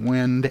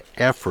whirlwind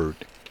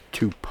effort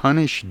to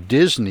punish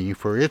Disney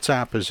for its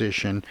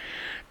opposition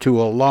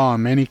to a law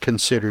many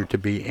consider to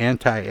be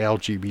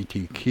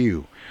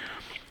anti-LGBTQ.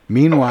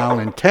 Meanwhile,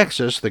 in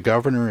Texas, the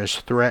governor is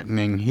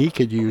threatening he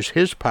could use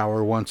his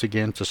power once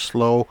again to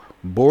slow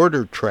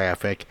border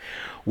traffic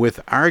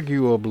with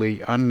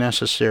arguably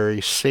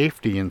unnecessary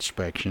safety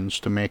inspections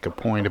to make a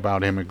point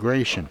about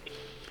immigration.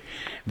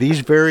 These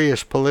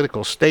various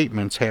political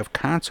statements have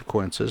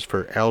consequences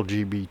for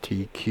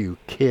LGBTQ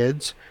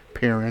kids,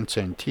 parents,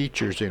 and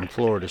teachers in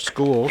Florida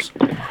schools,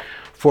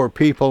 for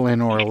people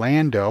in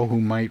Orlando who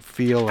might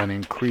feel an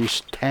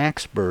increased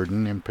tax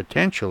burden, and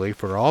potentially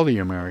for all the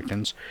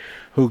Americans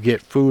who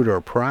get food or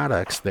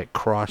products that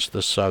cross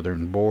the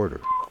southern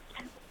border.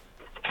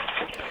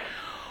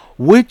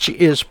 Which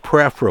is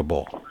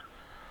preferable?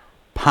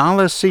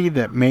 Policy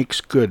that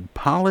makes good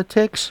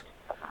politics,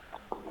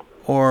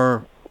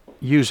 or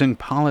using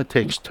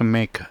politics to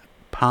make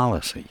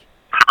policy?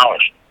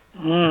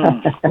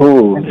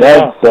 Ooh,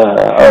 that's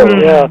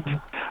yeah.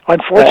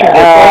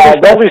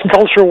 Unfortunately, all these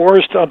culture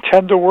wars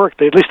tend to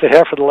work. At least they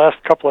have for the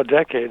last couple of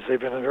decades. They've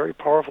been a very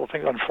powerful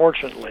thing,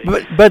 unfortunately.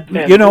 But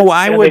you know,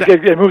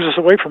 it moves us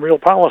away from real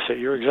policy.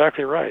 You're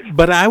exactly right.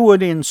 But I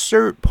would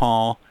insert,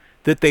 Paul,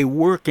 that they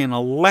work in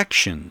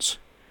elections.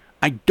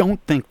 I don't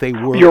think they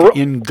work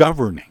in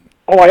governing.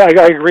 Oh, I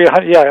agree.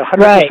 Yeah,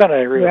 100%. I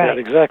agree with that.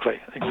 Exactly.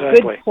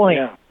 Good point.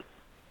 Yeah.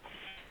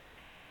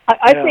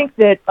 I think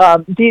that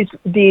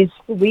these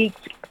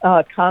week's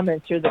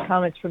comments, or the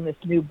comments from this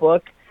new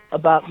book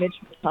about Mitch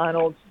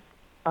McConnell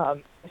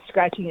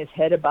scratching his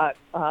head about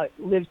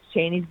Liz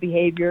Cheney's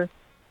behavior,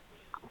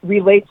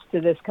 relates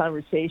to this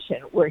conversation,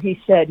 where he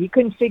said he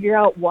couldn't figure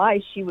out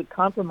why she would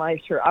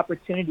compromise her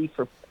opportunity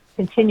for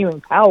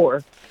continuing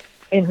power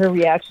in her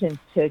reaction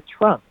to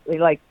Trump.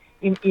 Like,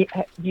 do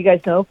you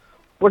guys know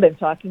what I'm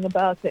talking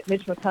about? That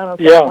Mitch McConnell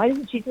said, why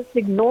doesn't she just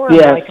ignore him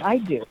like I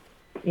do?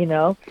 You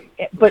know,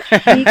 but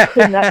she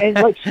could not, and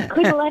she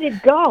couldn't let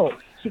it go.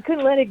 She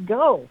couldn't let it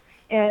go,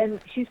 and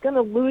she's going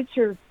to lose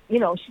her. She's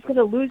going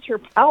to lose her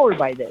power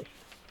by this.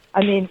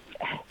 I mean,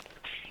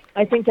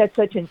 I think that's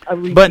such a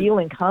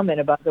revealing comment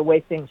about the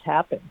way things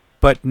happen.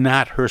 But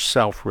not her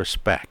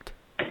self-respect.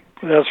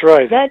 That's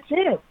right. That's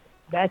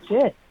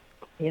it.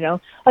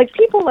 Like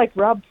people like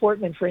Rob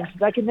Portman, for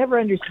instance. I could never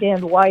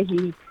understand why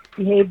he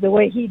behaved the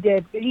way he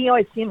did. He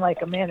always seemed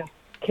like a man of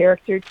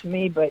character to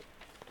me, but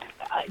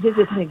this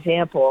is an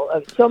example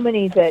of so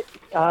many that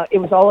it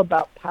was all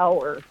about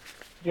power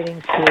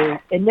getting to.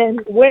 And then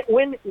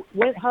when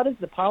how does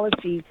the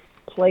policy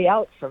play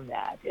out from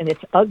that? And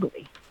it's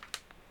ugly.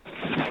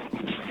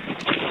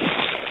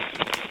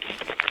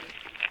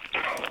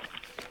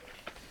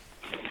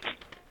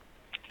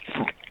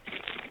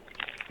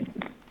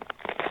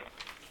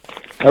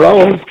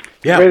 Hello?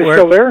 Yeah,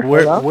 still there?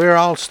 We're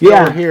all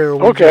still here.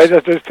 Okay,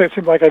 it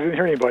seemed like I didn't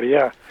hear anybody.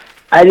 Yeah,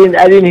 I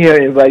didn't hear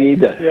anybody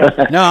either. Yeah.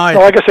 No,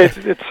 like I say,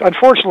 it's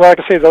unfortunately, like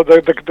I say,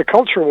 the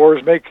culture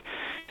wars make.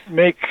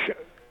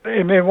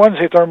 I mean, one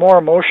sense they're more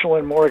emotional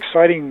and more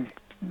exciting,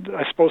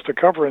 I suppose, to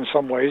cover in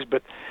some ways.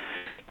 But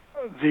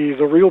the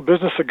real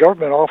business of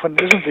government often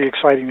isn't the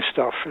exciting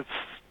stuff. It's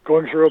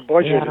going through a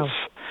budget. Yeah. It's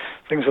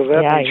things of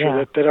that nature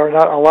yeah. that are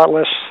not a lot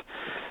less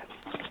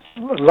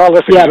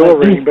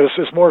exhilarating, but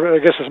it's more. I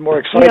guess it's more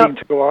exciting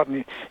to go out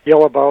and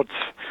yell about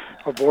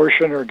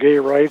abortion or gay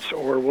rights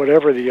or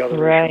whatever the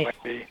other issue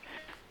might be.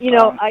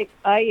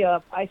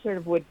 I sort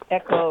of would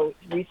echo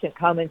recent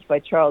comments by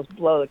Charles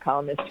Blow, the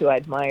columnist who I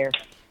admire,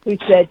 who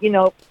said,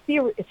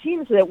 it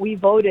seems that we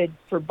voted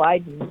for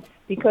Biden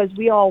because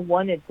we all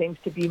wanted things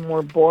to be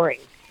more boring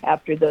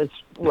after those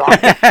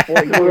rocky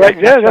 4 years.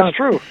 Right? Yeah, that's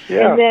true.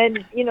 Yeah. And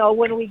then,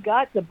 when we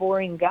got the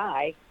boring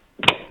guy,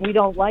 we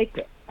don't like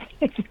it.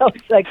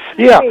 It's like,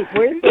 hey,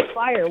 where's the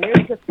fire?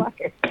 Where's the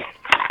fire?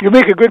 You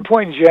make a good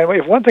point, Jan.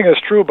 If one thing is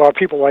true about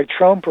people like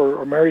Trump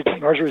or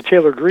Marjorie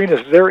Taylor Greene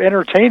is they're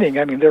entertaining.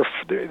 I mean,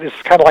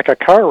 it's kind of like a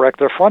car wreck.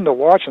 They're fun to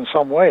watch in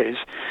some ways.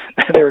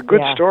 They're a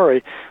good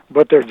story,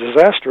 but they're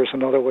disastrous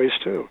in other ways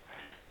too.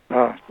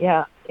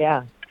 Yeah.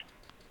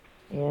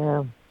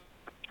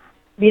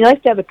 Be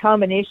nice to have a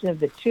combination of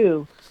the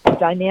two, a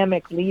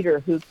dynamic leader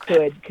who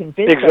could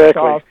convince us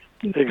all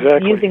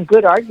using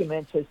good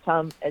arguments, as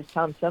Tom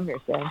Sumner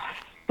said.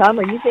 Tom,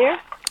 are you there?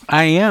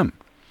 I am.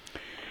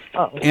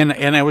 Oh.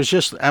 And I was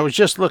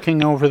just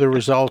looking over the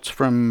results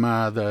from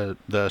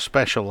the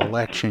special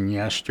election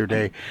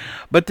yesterday,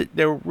 but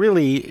there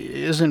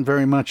really isn't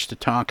very much to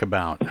talk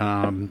about.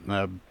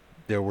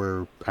 There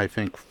were, I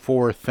think,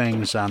 4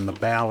 things on the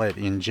ballot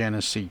in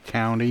Genesee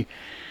County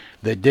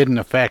that didn't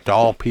affect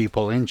all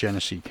people in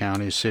Genesee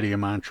County. The city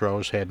of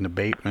Montrose had an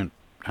abatement,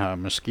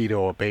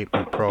 mosquito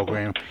abatement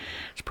program.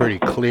 It's pretty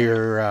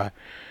clear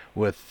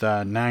with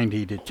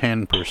 90 to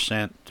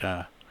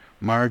 10%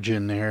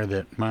 margin there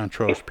that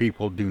Montrose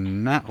people do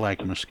not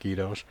like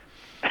mosquitoes.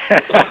 Who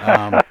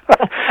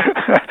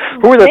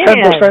are the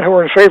 10% who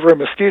are in favor of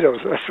mosquitoes?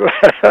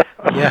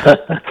 Yeah,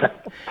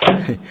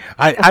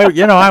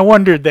 I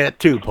wondered that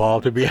too,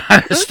 Paul. To be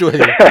honest with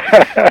you,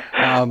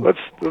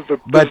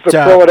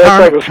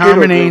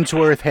 Carmen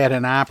Ainsworth had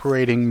an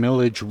operating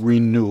millage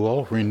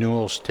renewal.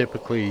 Renewals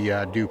typically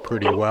do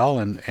pretty well,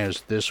 and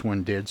as this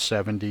one did,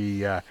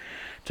 70 to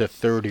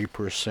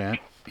 30%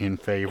 in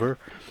favor.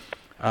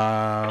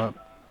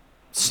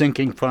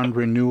 Sinking fund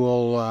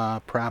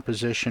renewal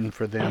proposition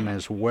for them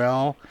as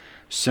well.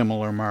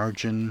 Similar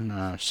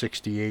margin,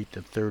 68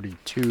 to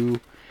 32.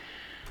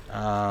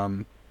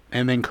 And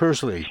then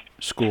Kersley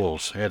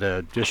Schools had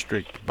a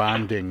district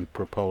bonding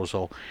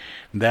proposal.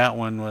 That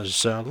one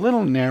was a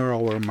little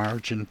narrower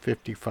margin,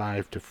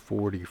 55 to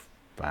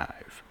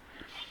 45,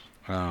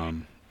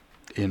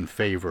 in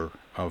favor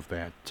of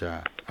that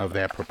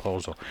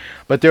proposal.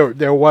 But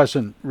there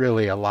wasn't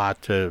really a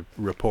lot to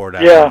report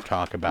out and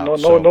talk about.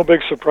 No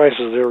big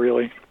surprises there,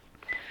 really.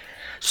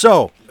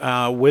 So,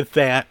 with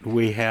that,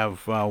 we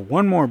have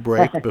one more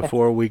break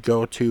before we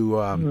go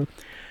to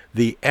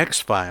the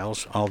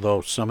X-Files,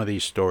 although some of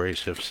these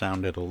stories have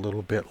sounded a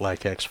little bit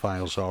like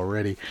X-Files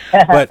already.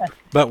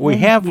 But we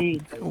have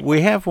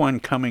one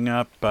coming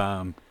up.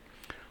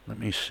 Let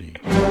me see.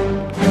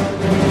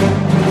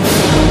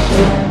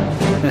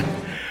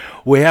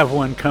 We have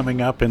one coming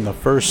up in the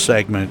first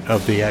segment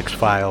of the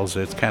X-Files.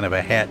 It's kind of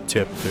a hat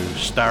tip to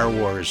Star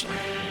Wars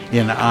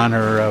in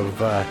honor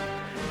of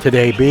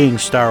today being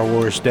Star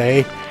Wars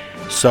Day.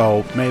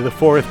 So may the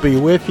 4th be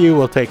with you.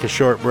 We'll take a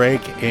short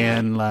break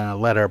and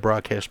let our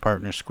broadcast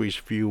partners squeeze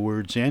a few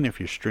words in. If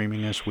you're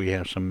streaming us, we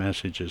have some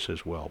messages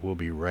as well. We'll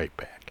be right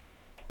back.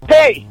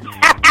 Hey,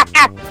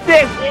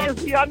 this is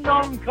the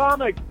Unknown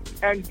Comic,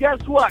 and guess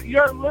what?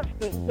 You're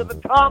listening to the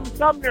Tom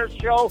Sumner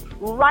Show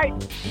right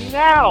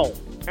now.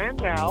 And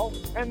now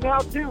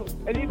too,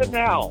 and even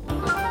now.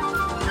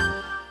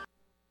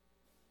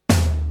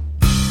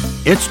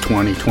 It's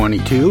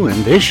 2022,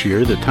 and this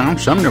year the Tom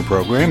Sumner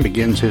program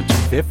begins its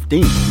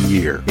 15th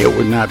year. It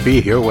would not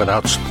be here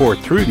without support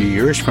through the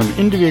years from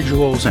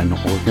individuals and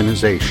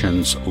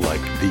organizations like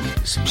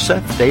these.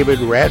 Seth David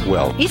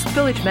Radwell, East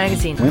Village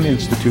Magazine, Flint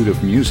Institute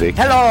of Music,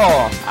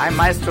 Hello, I'm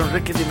Maestro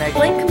Rickety Meg.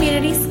 Flint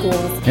Community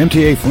Schools,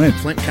 MTA Flint,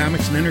 Flint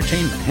Comics and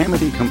Entertainment,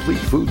 Hamady Complete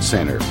Food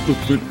Center, the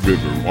Flint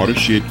River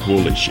Watershed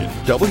Coalition,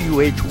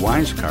 W.H.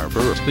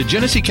 Wisecarver, the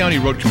Genesee County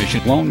Road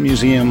Commission, Lone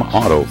Museum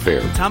Auto Fair,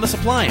 Thomas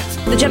Appliance,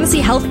 the Genesee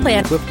Health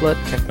Plan, Flip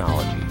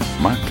Technology,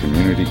 Westmont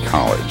Community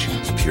College.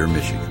 Pure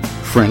Michigan.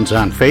 Friends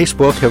on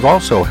Facebook have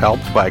also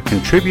helped by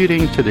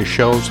contributing to the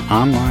show's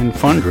online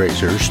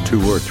fundraisers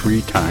 2 or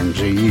 3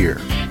 times a year.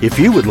 If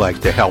you would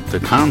like to help the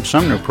Tom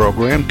Sumner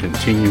program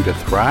continue to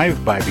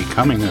thrive by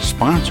becoming a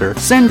sponsor,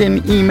 send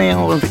an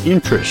email of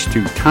interest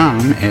to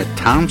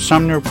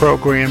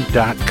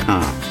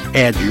tom@tomsumnerprogram.com.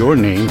 Add your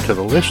name to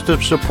the list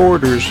of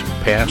supporters,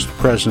 past,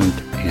 present,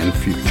 and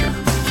future.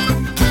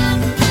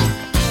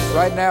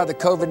 Right now, the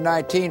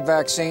COVID-19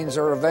 vaccines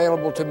are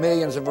available to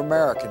millions of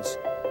Americans,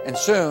 and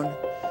soon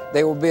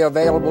they will be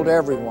available to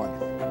everyone.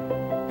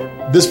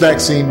 This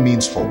vaccine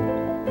means hope.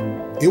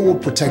 It will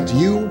protect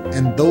you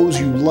and those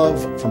you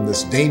love from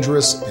this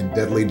dangerous and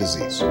deadly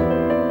disease. I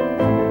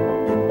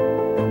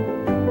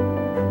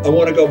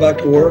want to go back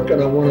to work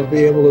and I want to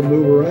be able to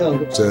move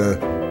around. To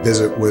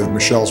visit with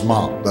Michelle's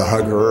mom, to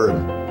hug her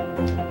and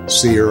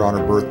see her on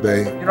her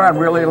birthday. You know what I'm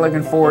really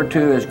looking forward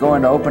to is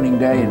going to opening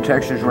day in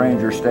Texas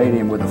Ranger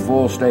Stadium with a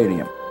full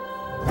stadium.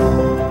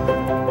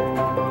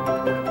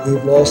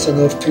 We've lost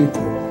enough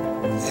people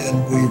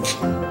and we've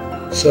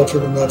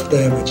suffered enough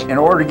damage. In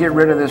order to get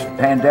rid of this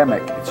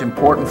pandemic, it's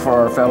important for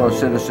our fellow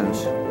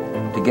citizens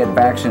to get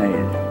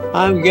vaccinated.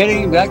 I'm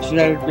getting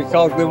vaccinated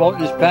because we want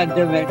this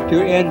pandemic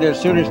to end as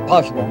soon as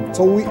possible.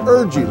 So we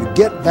urge you to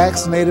get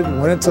vaccinated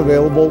when it's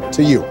available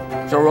to you.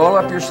 So roll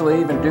up your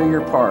sleeve and do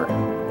your part.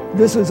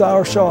 This is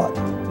our shot.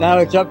 Now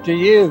it's up to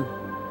you.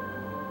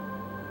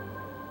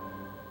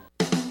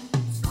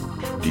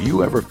 Do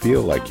you ever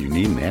feel like you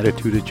need an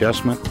attitude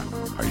adjustment?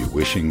 Are you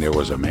wishing there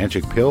was a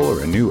magic pill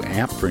or a new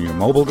app for your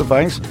mobile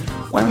device?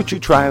 Why don't you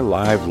try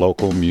live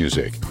local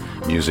music?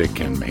 Music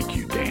can make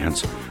you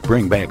dance,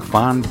 bring back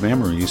fond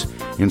memories,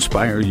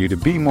 inspire you to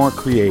be more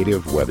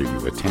creative, whether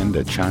you attend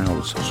a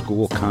child's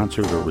school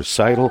concert or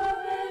recital,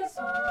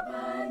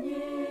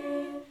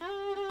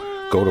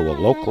 go to a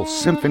local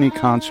symphony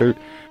concert,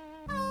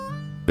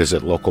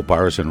 visit local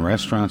bars and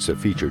restaurants that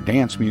feature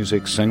dance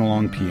music,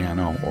 sing-along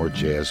piano, or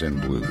jazz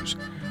and blues.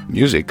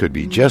 Music could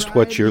be just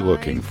what you're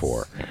looking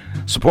for.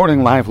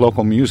 Supporting live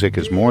local music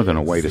is more than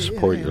a way to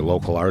support your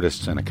local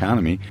artists and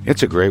economy.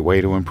 It's a great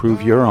way to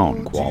improve your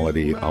own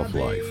quality of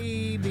life.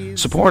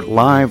 Support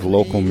live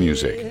local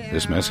music.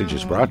 This message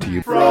is brought to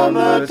you from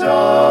the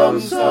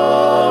Tom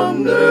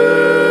Sumner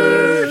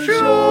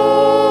Show.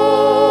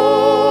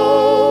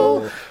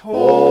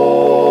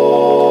 Oh,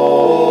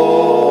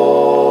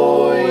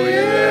 yeah.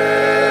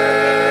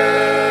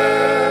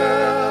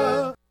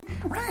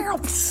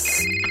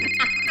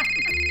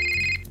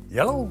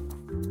 Yellow?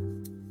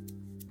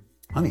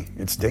 Honey,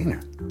 it's Dana.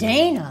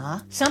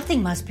 Dana?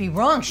 Something must be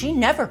wrong. She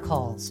never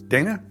calls.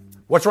 Dana,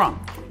 what's wrong?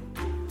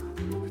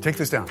 Take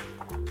this down.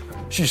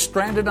 She's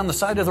stranded on the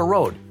side of the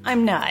road.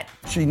 I'm not.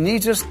 She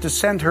needs us to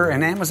send her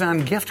an Amazon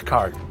gift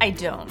card. I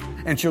don't.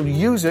 And she'll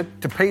use it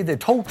to pay the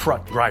tow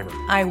truck driver.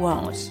 I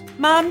won't.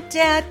 Mom,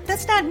 Dad,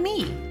 that's not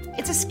me.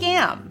 It's a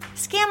scam.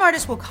 Scam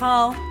artists will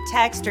call,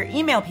 text, or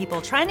email people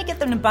trying to get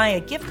them to buy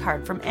a gift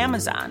card from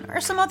Amazon or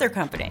some other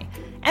company,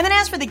 and then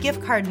ask for the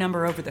gift card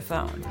number over the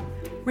phone.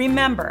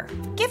 Remember,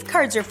 gift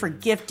cards are for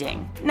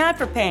gifting, not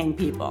for paying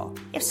people.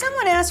 If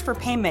someone asks for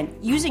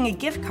payment using a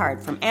gift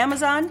card from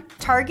Amazon,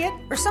 Target,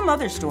 or some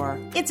other store,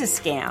 it's a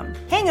scam.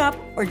 Hang up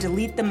or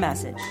delete the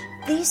message.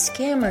 These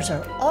scammers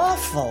are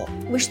awful.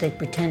 Wish they'd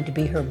pretend to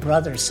be her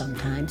brother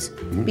sometimes.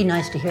 Be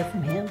nice to hear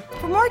from him.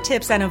 For more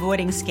tips on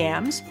avoiding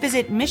scams,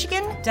 visit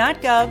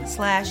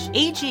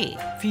michigan.gov/AG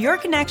for your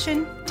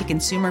connection to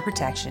consumer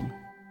protection.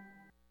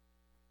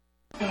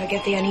 I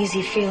get the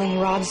uneasy feeling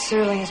Rod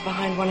Serling is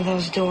behind one of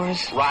those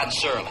doors. Rod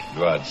Serling.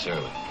 Rod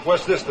Serling.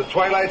 What's this, the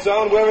Twilight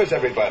Zone? Where is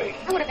everybody?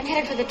 I would have been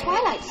headed for the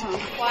Twilight Zone.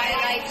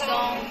 Twilight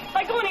Zone? If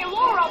I go any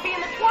lower, I'll be in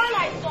the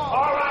Twilight Zone.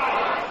 All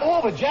right. Oh,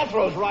 but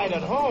Jethro's right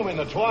at home in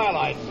the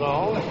Twilight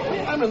Zone.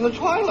 I'm in the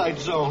Twilight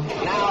Zone.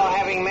 Now,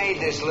 having made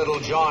this little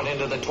jaunt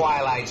into the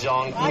Twilight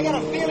Zone, I got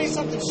a feeling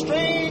something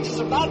strange is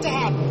about to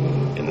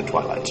happen in the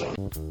Twilight Zone.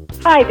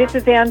 Hi, this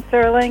is Ann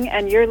Serling,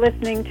 and you're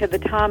listening to the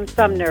Tom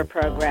Sumner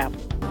Program.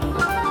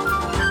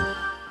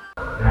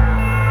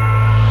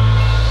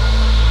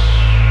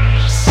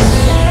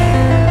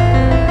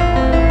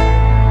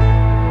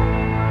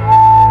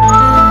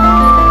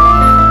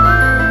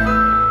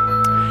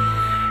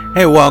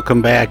 Hey,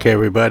 welcome back,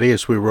 everybody,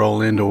 as we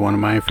roll into one of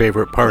my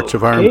favorite parts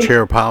of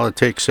Armchair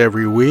Politics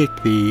every week,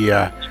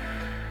 the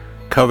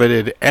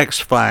coveted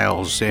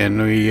X-Files.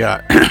 And we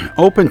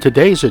open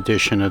today's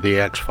edition of the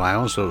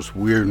X-Files, those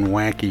weird and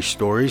wacky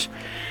stories,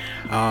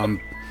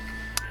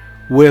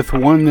 with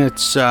one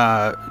that's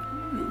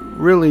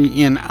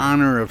really in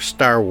honor of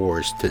Star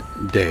Wars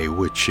Day,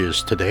 which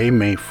is today,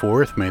 May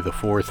 4th. May the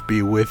 4th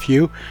be with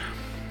you.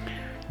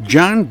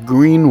 John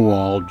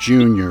Greenwald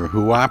Jr.,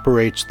 who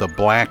operates the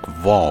Black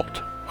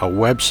Vault, a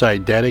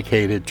website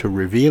dedicated to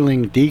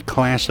revealing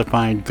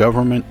declassified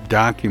government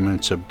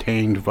documents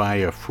obtained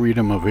via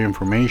Freedom of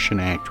Information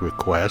Act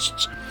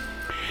requests,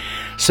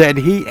 said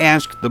he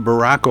asked the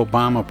Barack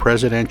Obama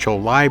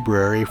Presidential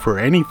Library for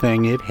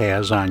anything it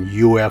has on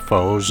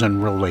UFOs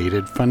and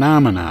related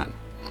phenomenon.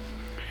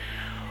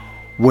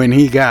 When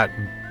he got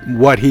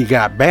what he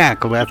got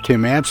back left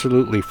him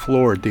absolutely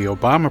floored. The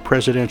Obama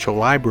Presidential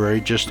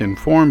Library just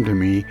informed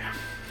me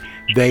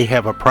they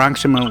have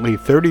approximately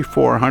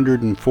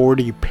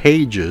 3,440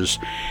 pages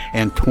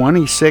and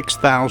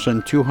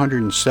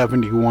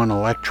 26,271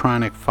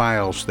 electronic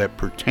files that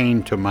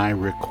pertain to my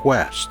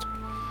request.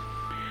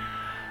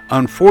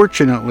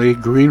 Unfortunately,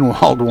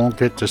 Greenwald won't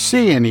get to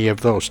see any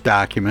of those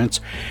documents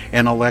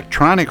and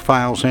electronic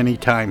files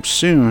anytime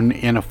soon.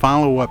 In a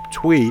follow-up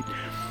tweet,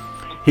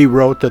 he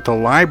wrote that the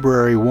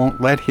library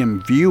won't let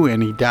him view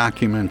any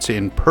documents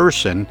in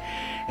person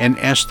and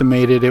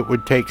estimated it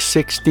would take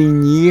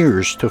 16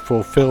 years to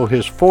fulfill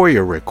his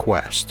FOIA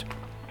request.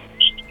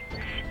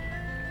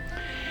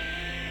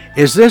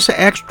 Is this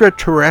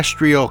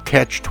extraterrestrial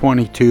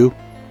catch-22?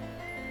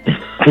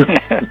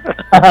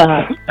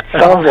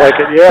 Sounds like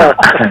it, yeah.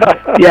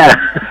 Yeah.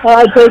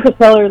 I take a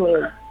color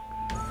lid.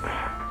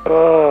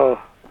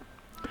 Oh.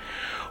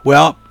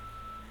 Well,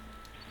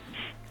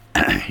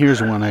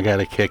 here's one I got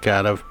a kick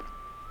out of.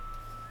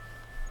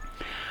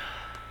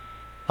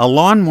 A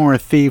lawnmower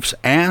thief's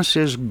ass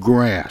is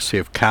grass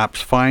if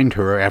cops find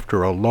her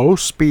after a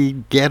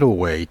low-speed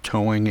getaway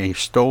towing a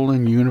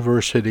stolen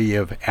University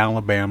of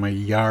Alabama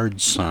yard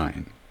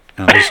sign.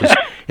 Now, this is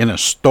in a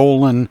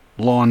stolen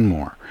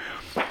lawnmower.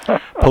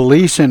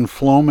 Police in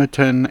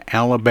Flomaton,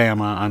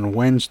 Alabama, on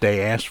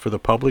Wednesday asked for the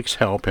public's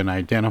help in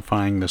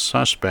identifying the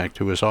suspect,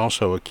 who is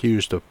also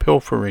accused of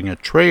pilfering a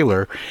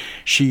trailer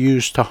she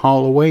used to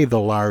haul away the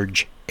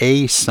large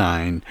A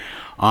sign,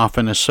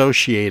 often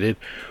associated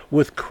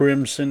with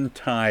Crimson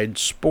Tide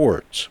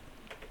sports.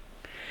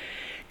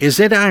 Is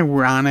it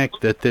ironic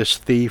that this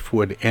thief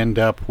would end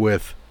up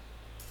with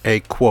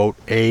a, quote,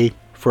 A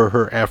for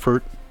her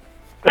effort?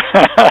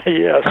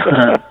 Yes.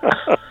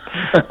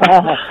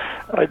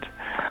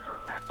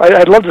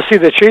 I'd love to see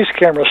the chase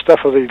camera stuff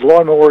of the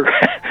lawnmower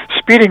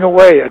speeding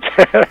away at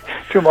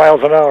 2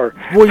 miles an hour.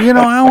 Well, you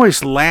know, I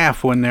always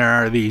laugh when there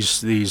are these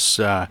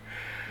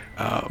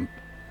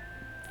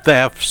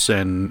thefts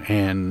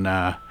and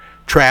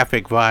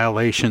traffic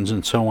violations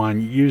and so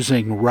on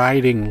using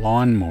riding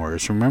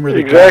lawnmowers. Remember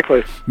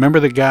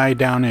the guy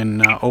down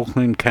in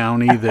Oakland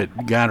County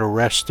that got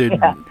arrested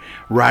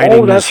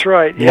riding his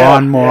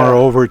lawnmower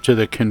over to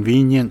the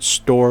convenience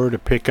store to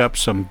pick up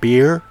some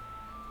beer?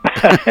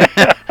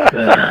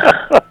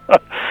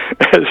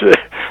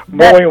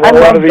 Mowing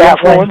while under the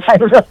influence.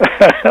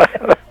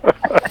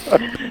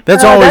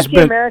 That's always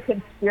been the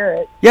American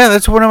spirit. Yeah,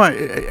 that's one of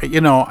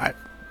my.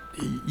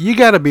 You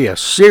got to be a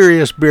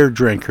serious beer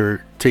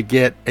drinker to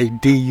get a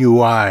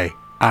DUI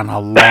on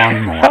a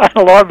lawnmower.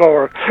 A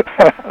lawnmower.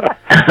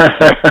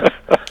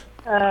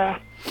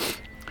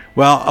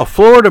 Well, a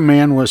Florida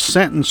man was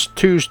sentenced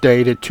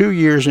Tuesday to 2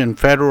 years in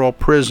federal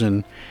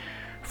prison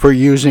for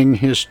using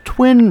his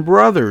twin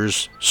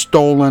brother's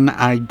stolen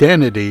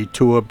identity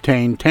to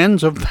obtain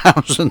tens of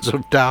thousands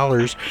of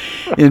dollars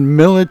in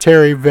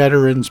military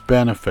veterans'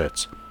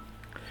 benefits.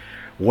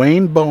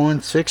 Wayne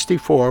Bowen,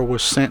 64,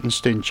 was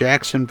sentenced in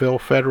Jacksonville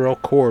federal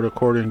court,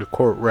 according to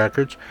court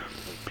records.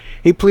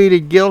 He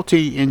pleaded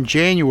guilty in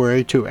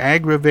January to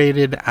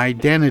aggravated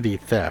identity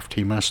theft.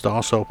 He must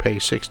also pay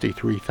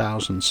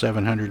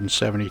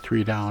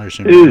 $63,773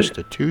 in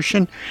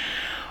restitution.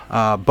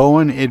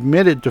 Bowen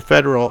admitted to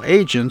federal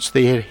agents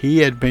that he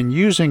had been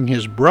using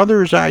his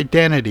brother's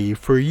identity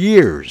for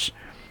years,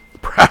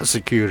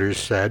 prosecutors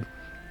said.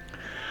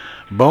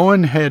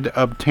 Bowen had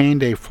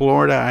obtained a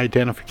Florida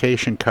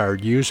identification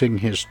card using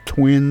his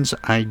twin's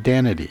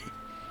identity.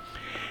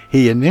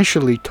 He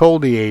initially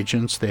told the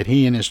agents that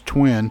he and his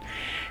twin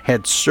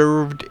had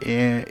served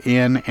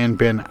in and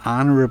been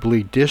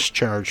honorably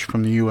discharged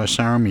from the U.S.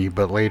 Army,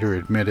 but later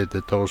admitted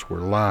that those were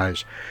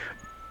lies.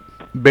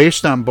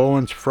 Based on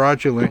Bowen's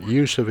fraudulent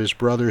use of his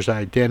brother's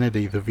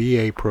identity, the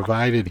VA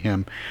provided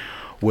him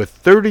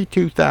with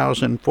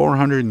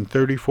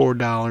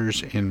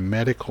 $32,434 in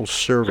medical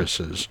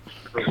services.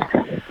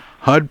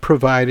 HUD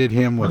provided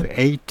him with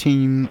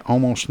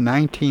almost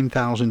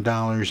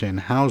 $19,000 in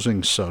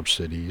housing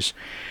subsidies,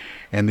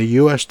 and the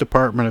U.S.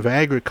 Department of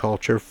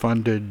Agriculture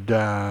funded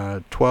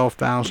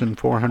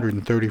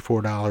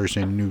 $12,434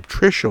 in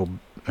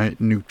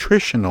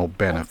nutritional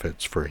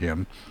benefits for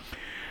him,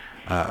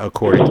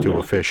 according to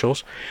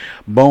officials.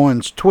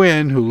 Bowen's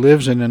twin, who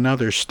lives in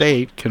another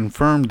state,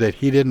 confirmed that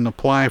he didn't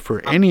apply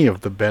for any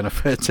of the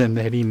benefits and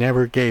that he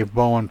never gave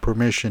Bowen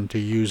permission to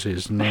use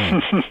his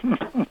name.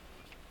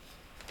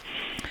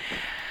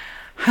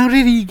 How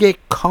did he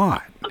get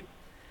caught?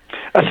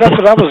 That's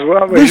what I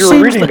was. As you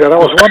were reading that, I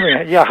was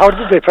wondering. Yeah, how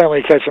did they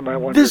finally catch him? I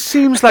wonder. This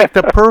seems like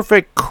the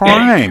perfect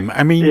crime.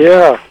 I mean,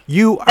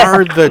 you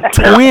are the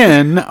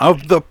twin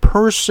of the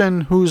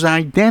person whose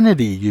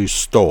identity you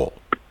stole.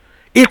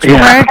 It's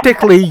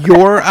practically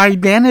your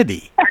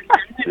identity.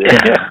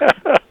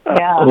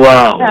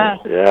 Wow.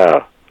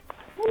 Yeah.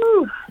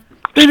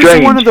 It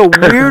is one of the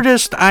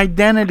weirdest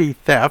identity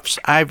thefts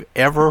I've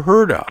ever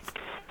heard of.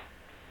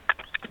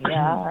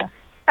 Yeah.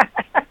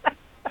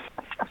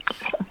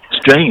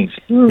 strange.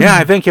 Yeah,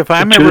 I think if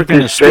I'm ever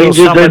going to steal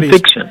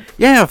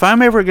if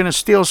I'm ever going to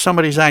steal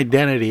somebody's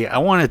identity, I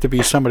want it to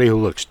be somebody who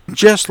looks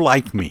just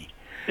like me.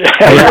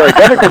 Yeah,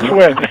 identical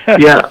twin.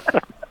 Yeah.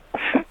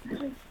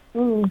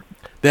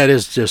 That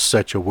is just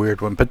such a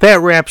weird one. But that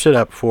wraps it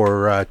up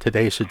for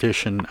today's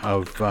edition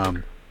of,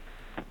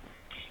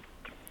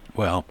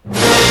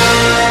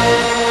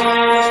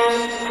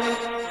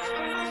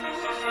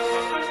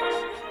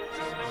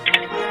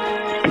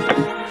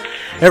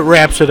 it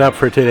wraps it up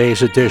for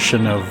today's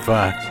edition of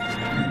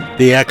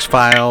The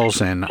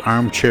X-Files and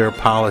Armchair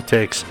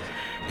Politics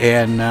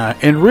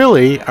and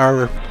really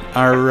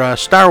our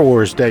Star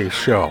Wars Day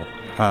show.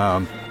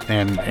 Of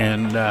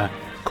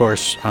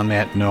course, on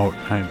that note,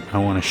 I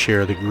want to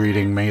share the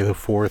greeting, May the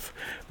 4th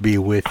be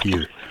with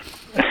you.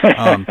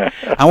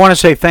 I want to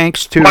say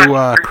thanks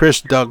to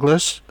Chris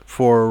Douglas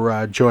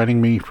for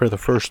joining me for the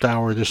first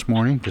hour this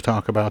morning to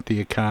talk about the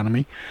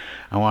economy.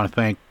 I want to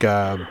thank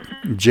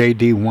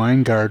J.D.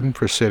 Weingarten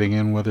for sitting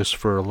in with us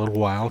for a little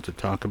while to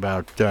talk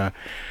about the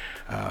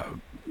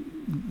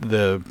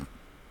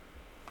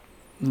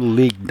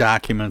leaked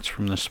documents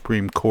from the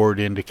Supreme Court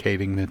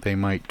indicating that they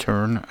might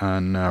turn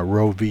on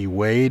Roe v.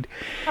 Wade.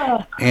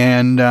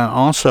 And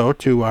also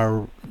to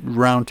our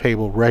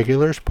roundtable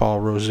regulars,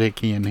 Paul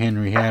Rosicki and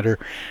Henry Hatter.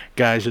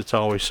 Guys, it's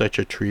always such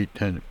a treat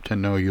to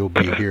know you'll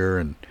be here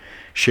and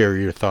share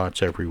your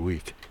thoughts every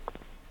week.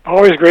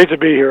 Always great to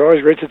be here.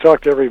 Always great to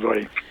talk to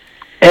everybody.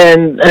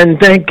 And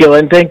thank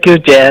you,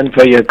 Jan,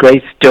 for your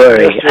great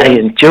story. Yes, I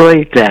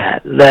enjoyed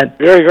that. That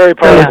very, very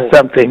powerful. That's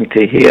something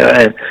to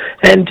hear,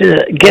 and to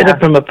get it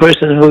from a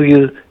person who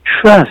you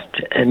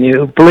trust and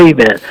you believe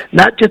in.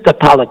 Not just a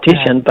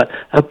politician, but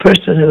a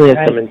person who has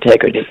some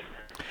integrity.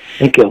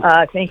 Thank you.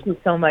 Thank you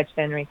so much,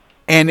 Henry.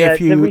 And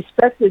the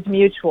respect is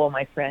mutual,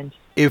 my friend.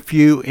 If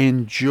you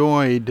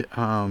enjoyed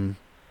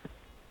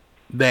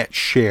that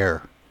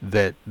share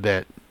that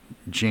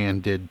Jan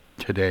did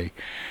today,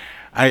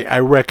 I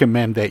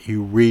recommend that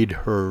you read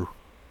her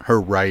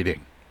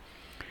writing,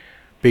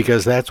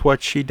 because that's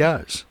what she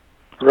does.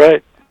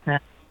 Right.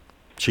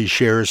 She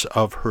shares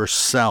of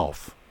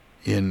herself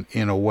in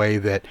a way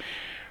that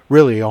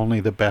really only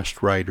the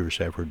best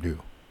writers ever do.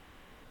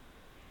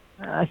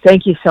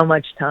 Thank you so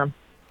much, Tom.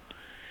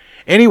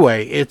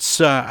 Anyway, it's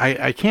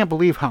I can't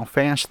believe how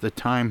fast the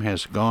time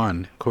has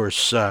gone. Of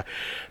course,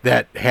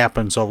 that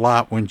happens a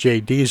lot when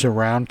JD's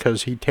around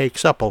because he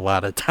takes up a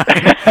lot of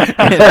time.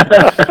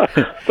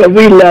 But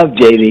we love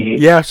JD.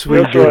 Yes,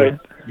 we do. Right.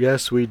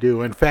 Yes, we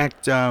do. In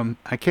fact, I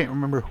can't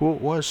remember who it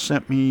was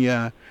sent me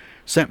a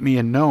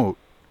note.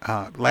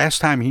 Last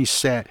time he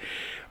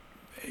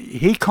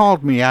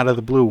called me out of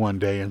the blue one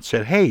day and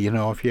said, hey,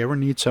 if you ever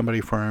need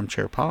somebody for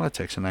Armchair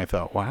Politics. And I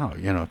thought, wow,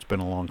 it's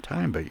been a long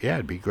time, but yeah,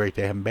 it'd be great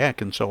to have him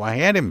back. And so I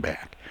had him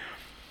back.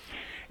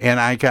 And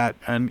I got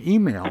an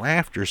email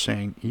after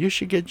saying, you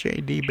should get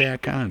JD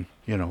back on,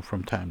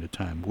 from time to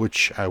time,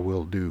 which I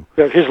will do.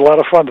 Yeah, he's a lot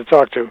of fun to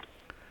talk to.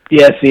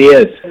 Yes, he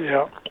is.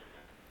 Yeah.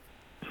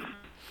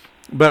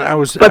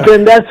 But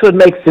then that's what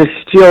makes this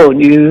show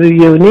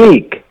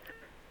unique.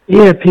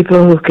 You have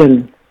people who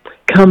can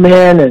come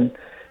in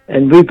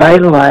and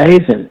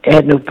revitalize and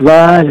add new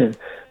blood and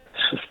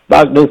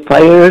spark new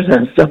fires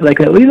and stuff like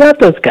that. We love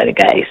those kind of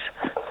guys.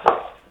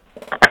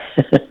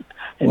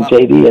 And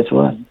JD as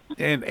well.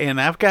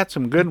 And I've got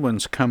some good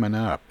ones coming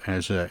up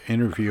as an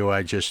interview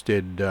I just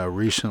did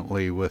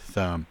recently with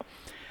a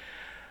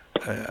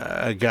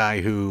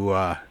guy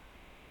who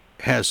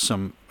has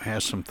some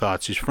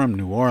thoughts. He's from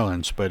New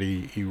Orleans, but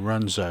he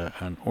runs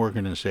an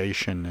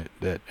organization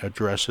that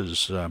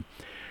addresses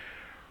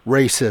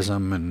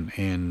racism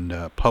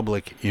and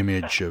public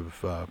image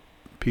of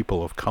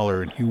people of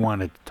color, and he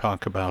wanted to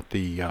talk about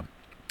the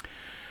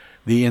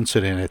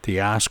incident at the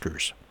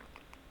Oscars.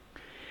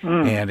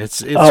 And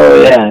it's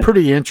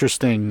pretty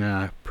interesting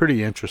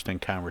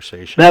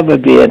conversation. That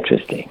would be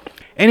interesting.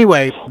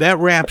 Anyway, that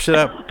wraps it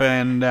up,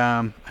 and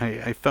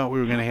I thought we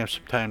were going to have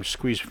some time to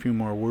squeeze a few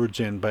more words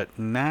in, but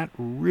not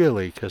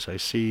really, because I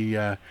see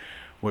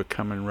we're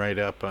coming right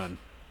up on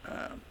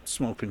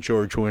Smoking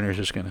George Winters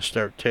is going to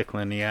start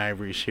tickling the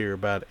ivories here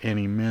about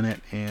any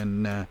minute,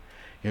 and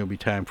it'll be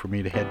time for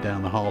me to head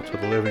down the hall to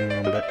the living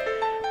room, but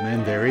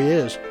then there he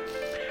is.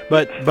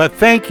 But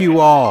thank you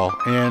all,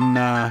 and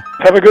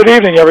have a good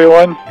evening,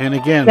 everyone. And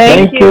again,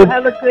 thank you.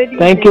 Have a good evening.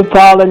 Thank you,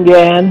 Paul and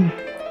Jan.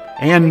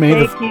 And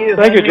thank you,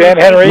 Jan,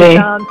 Henry,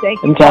 Tom.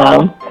 Thank you,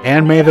 Tom.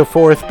 And may the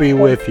 4th be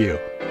with you.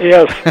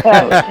 Yes.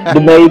 The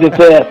May the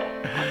 5th.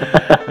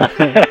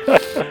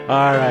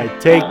 All right.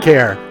 Take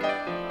care.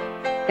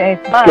 Okay.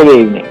 Bye. Good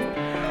evening.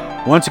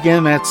 Once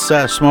again, that's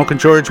Smoking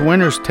George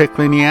Winters,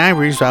 Tickling the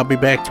Ivories. I'll be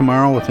back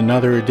tomorrow with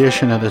another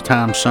edition of the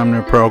Tom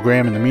Sumner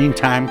program. In the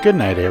meantime, good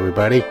night,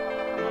 everybody.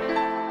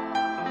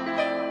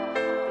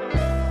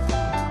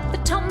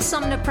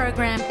 Sumner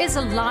program is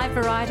a live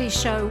variety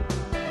show.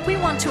 We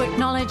want to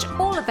acknowledge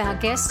all of our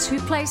guests who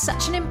play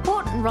such an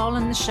important role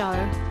in the show,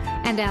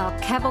 and our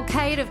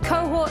cavalcade of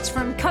cohorts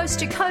from coast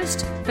to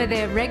coast for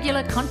their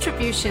regular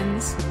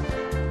contributions.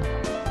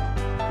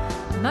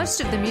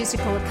 Most of the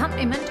musical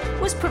accompaniment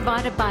was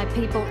provided by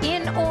people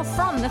in or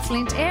from the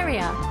Flint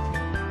area.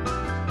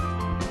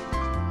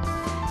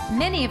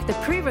 Many of the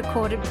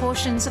pre-recorded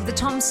portions of the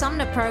Tom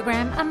Sumner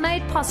program are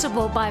made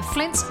possible by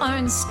Flint's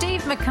own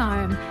Steve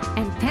McComb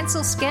and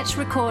Pencil Sketch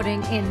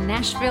Recording in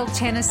Nashville,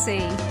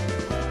 Tennessee.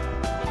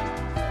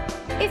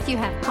 If you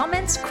have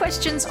comments,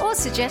 questions, or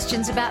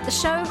suggestions about the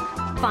show,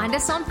 find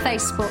us on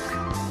Facebook.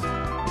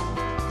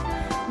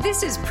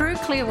 This is Prue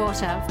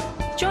Clearwater.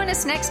 Join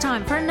us next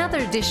time for another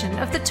edition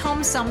of the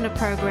Tom Sumner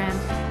program,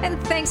 and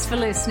thanks for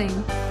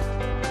listening.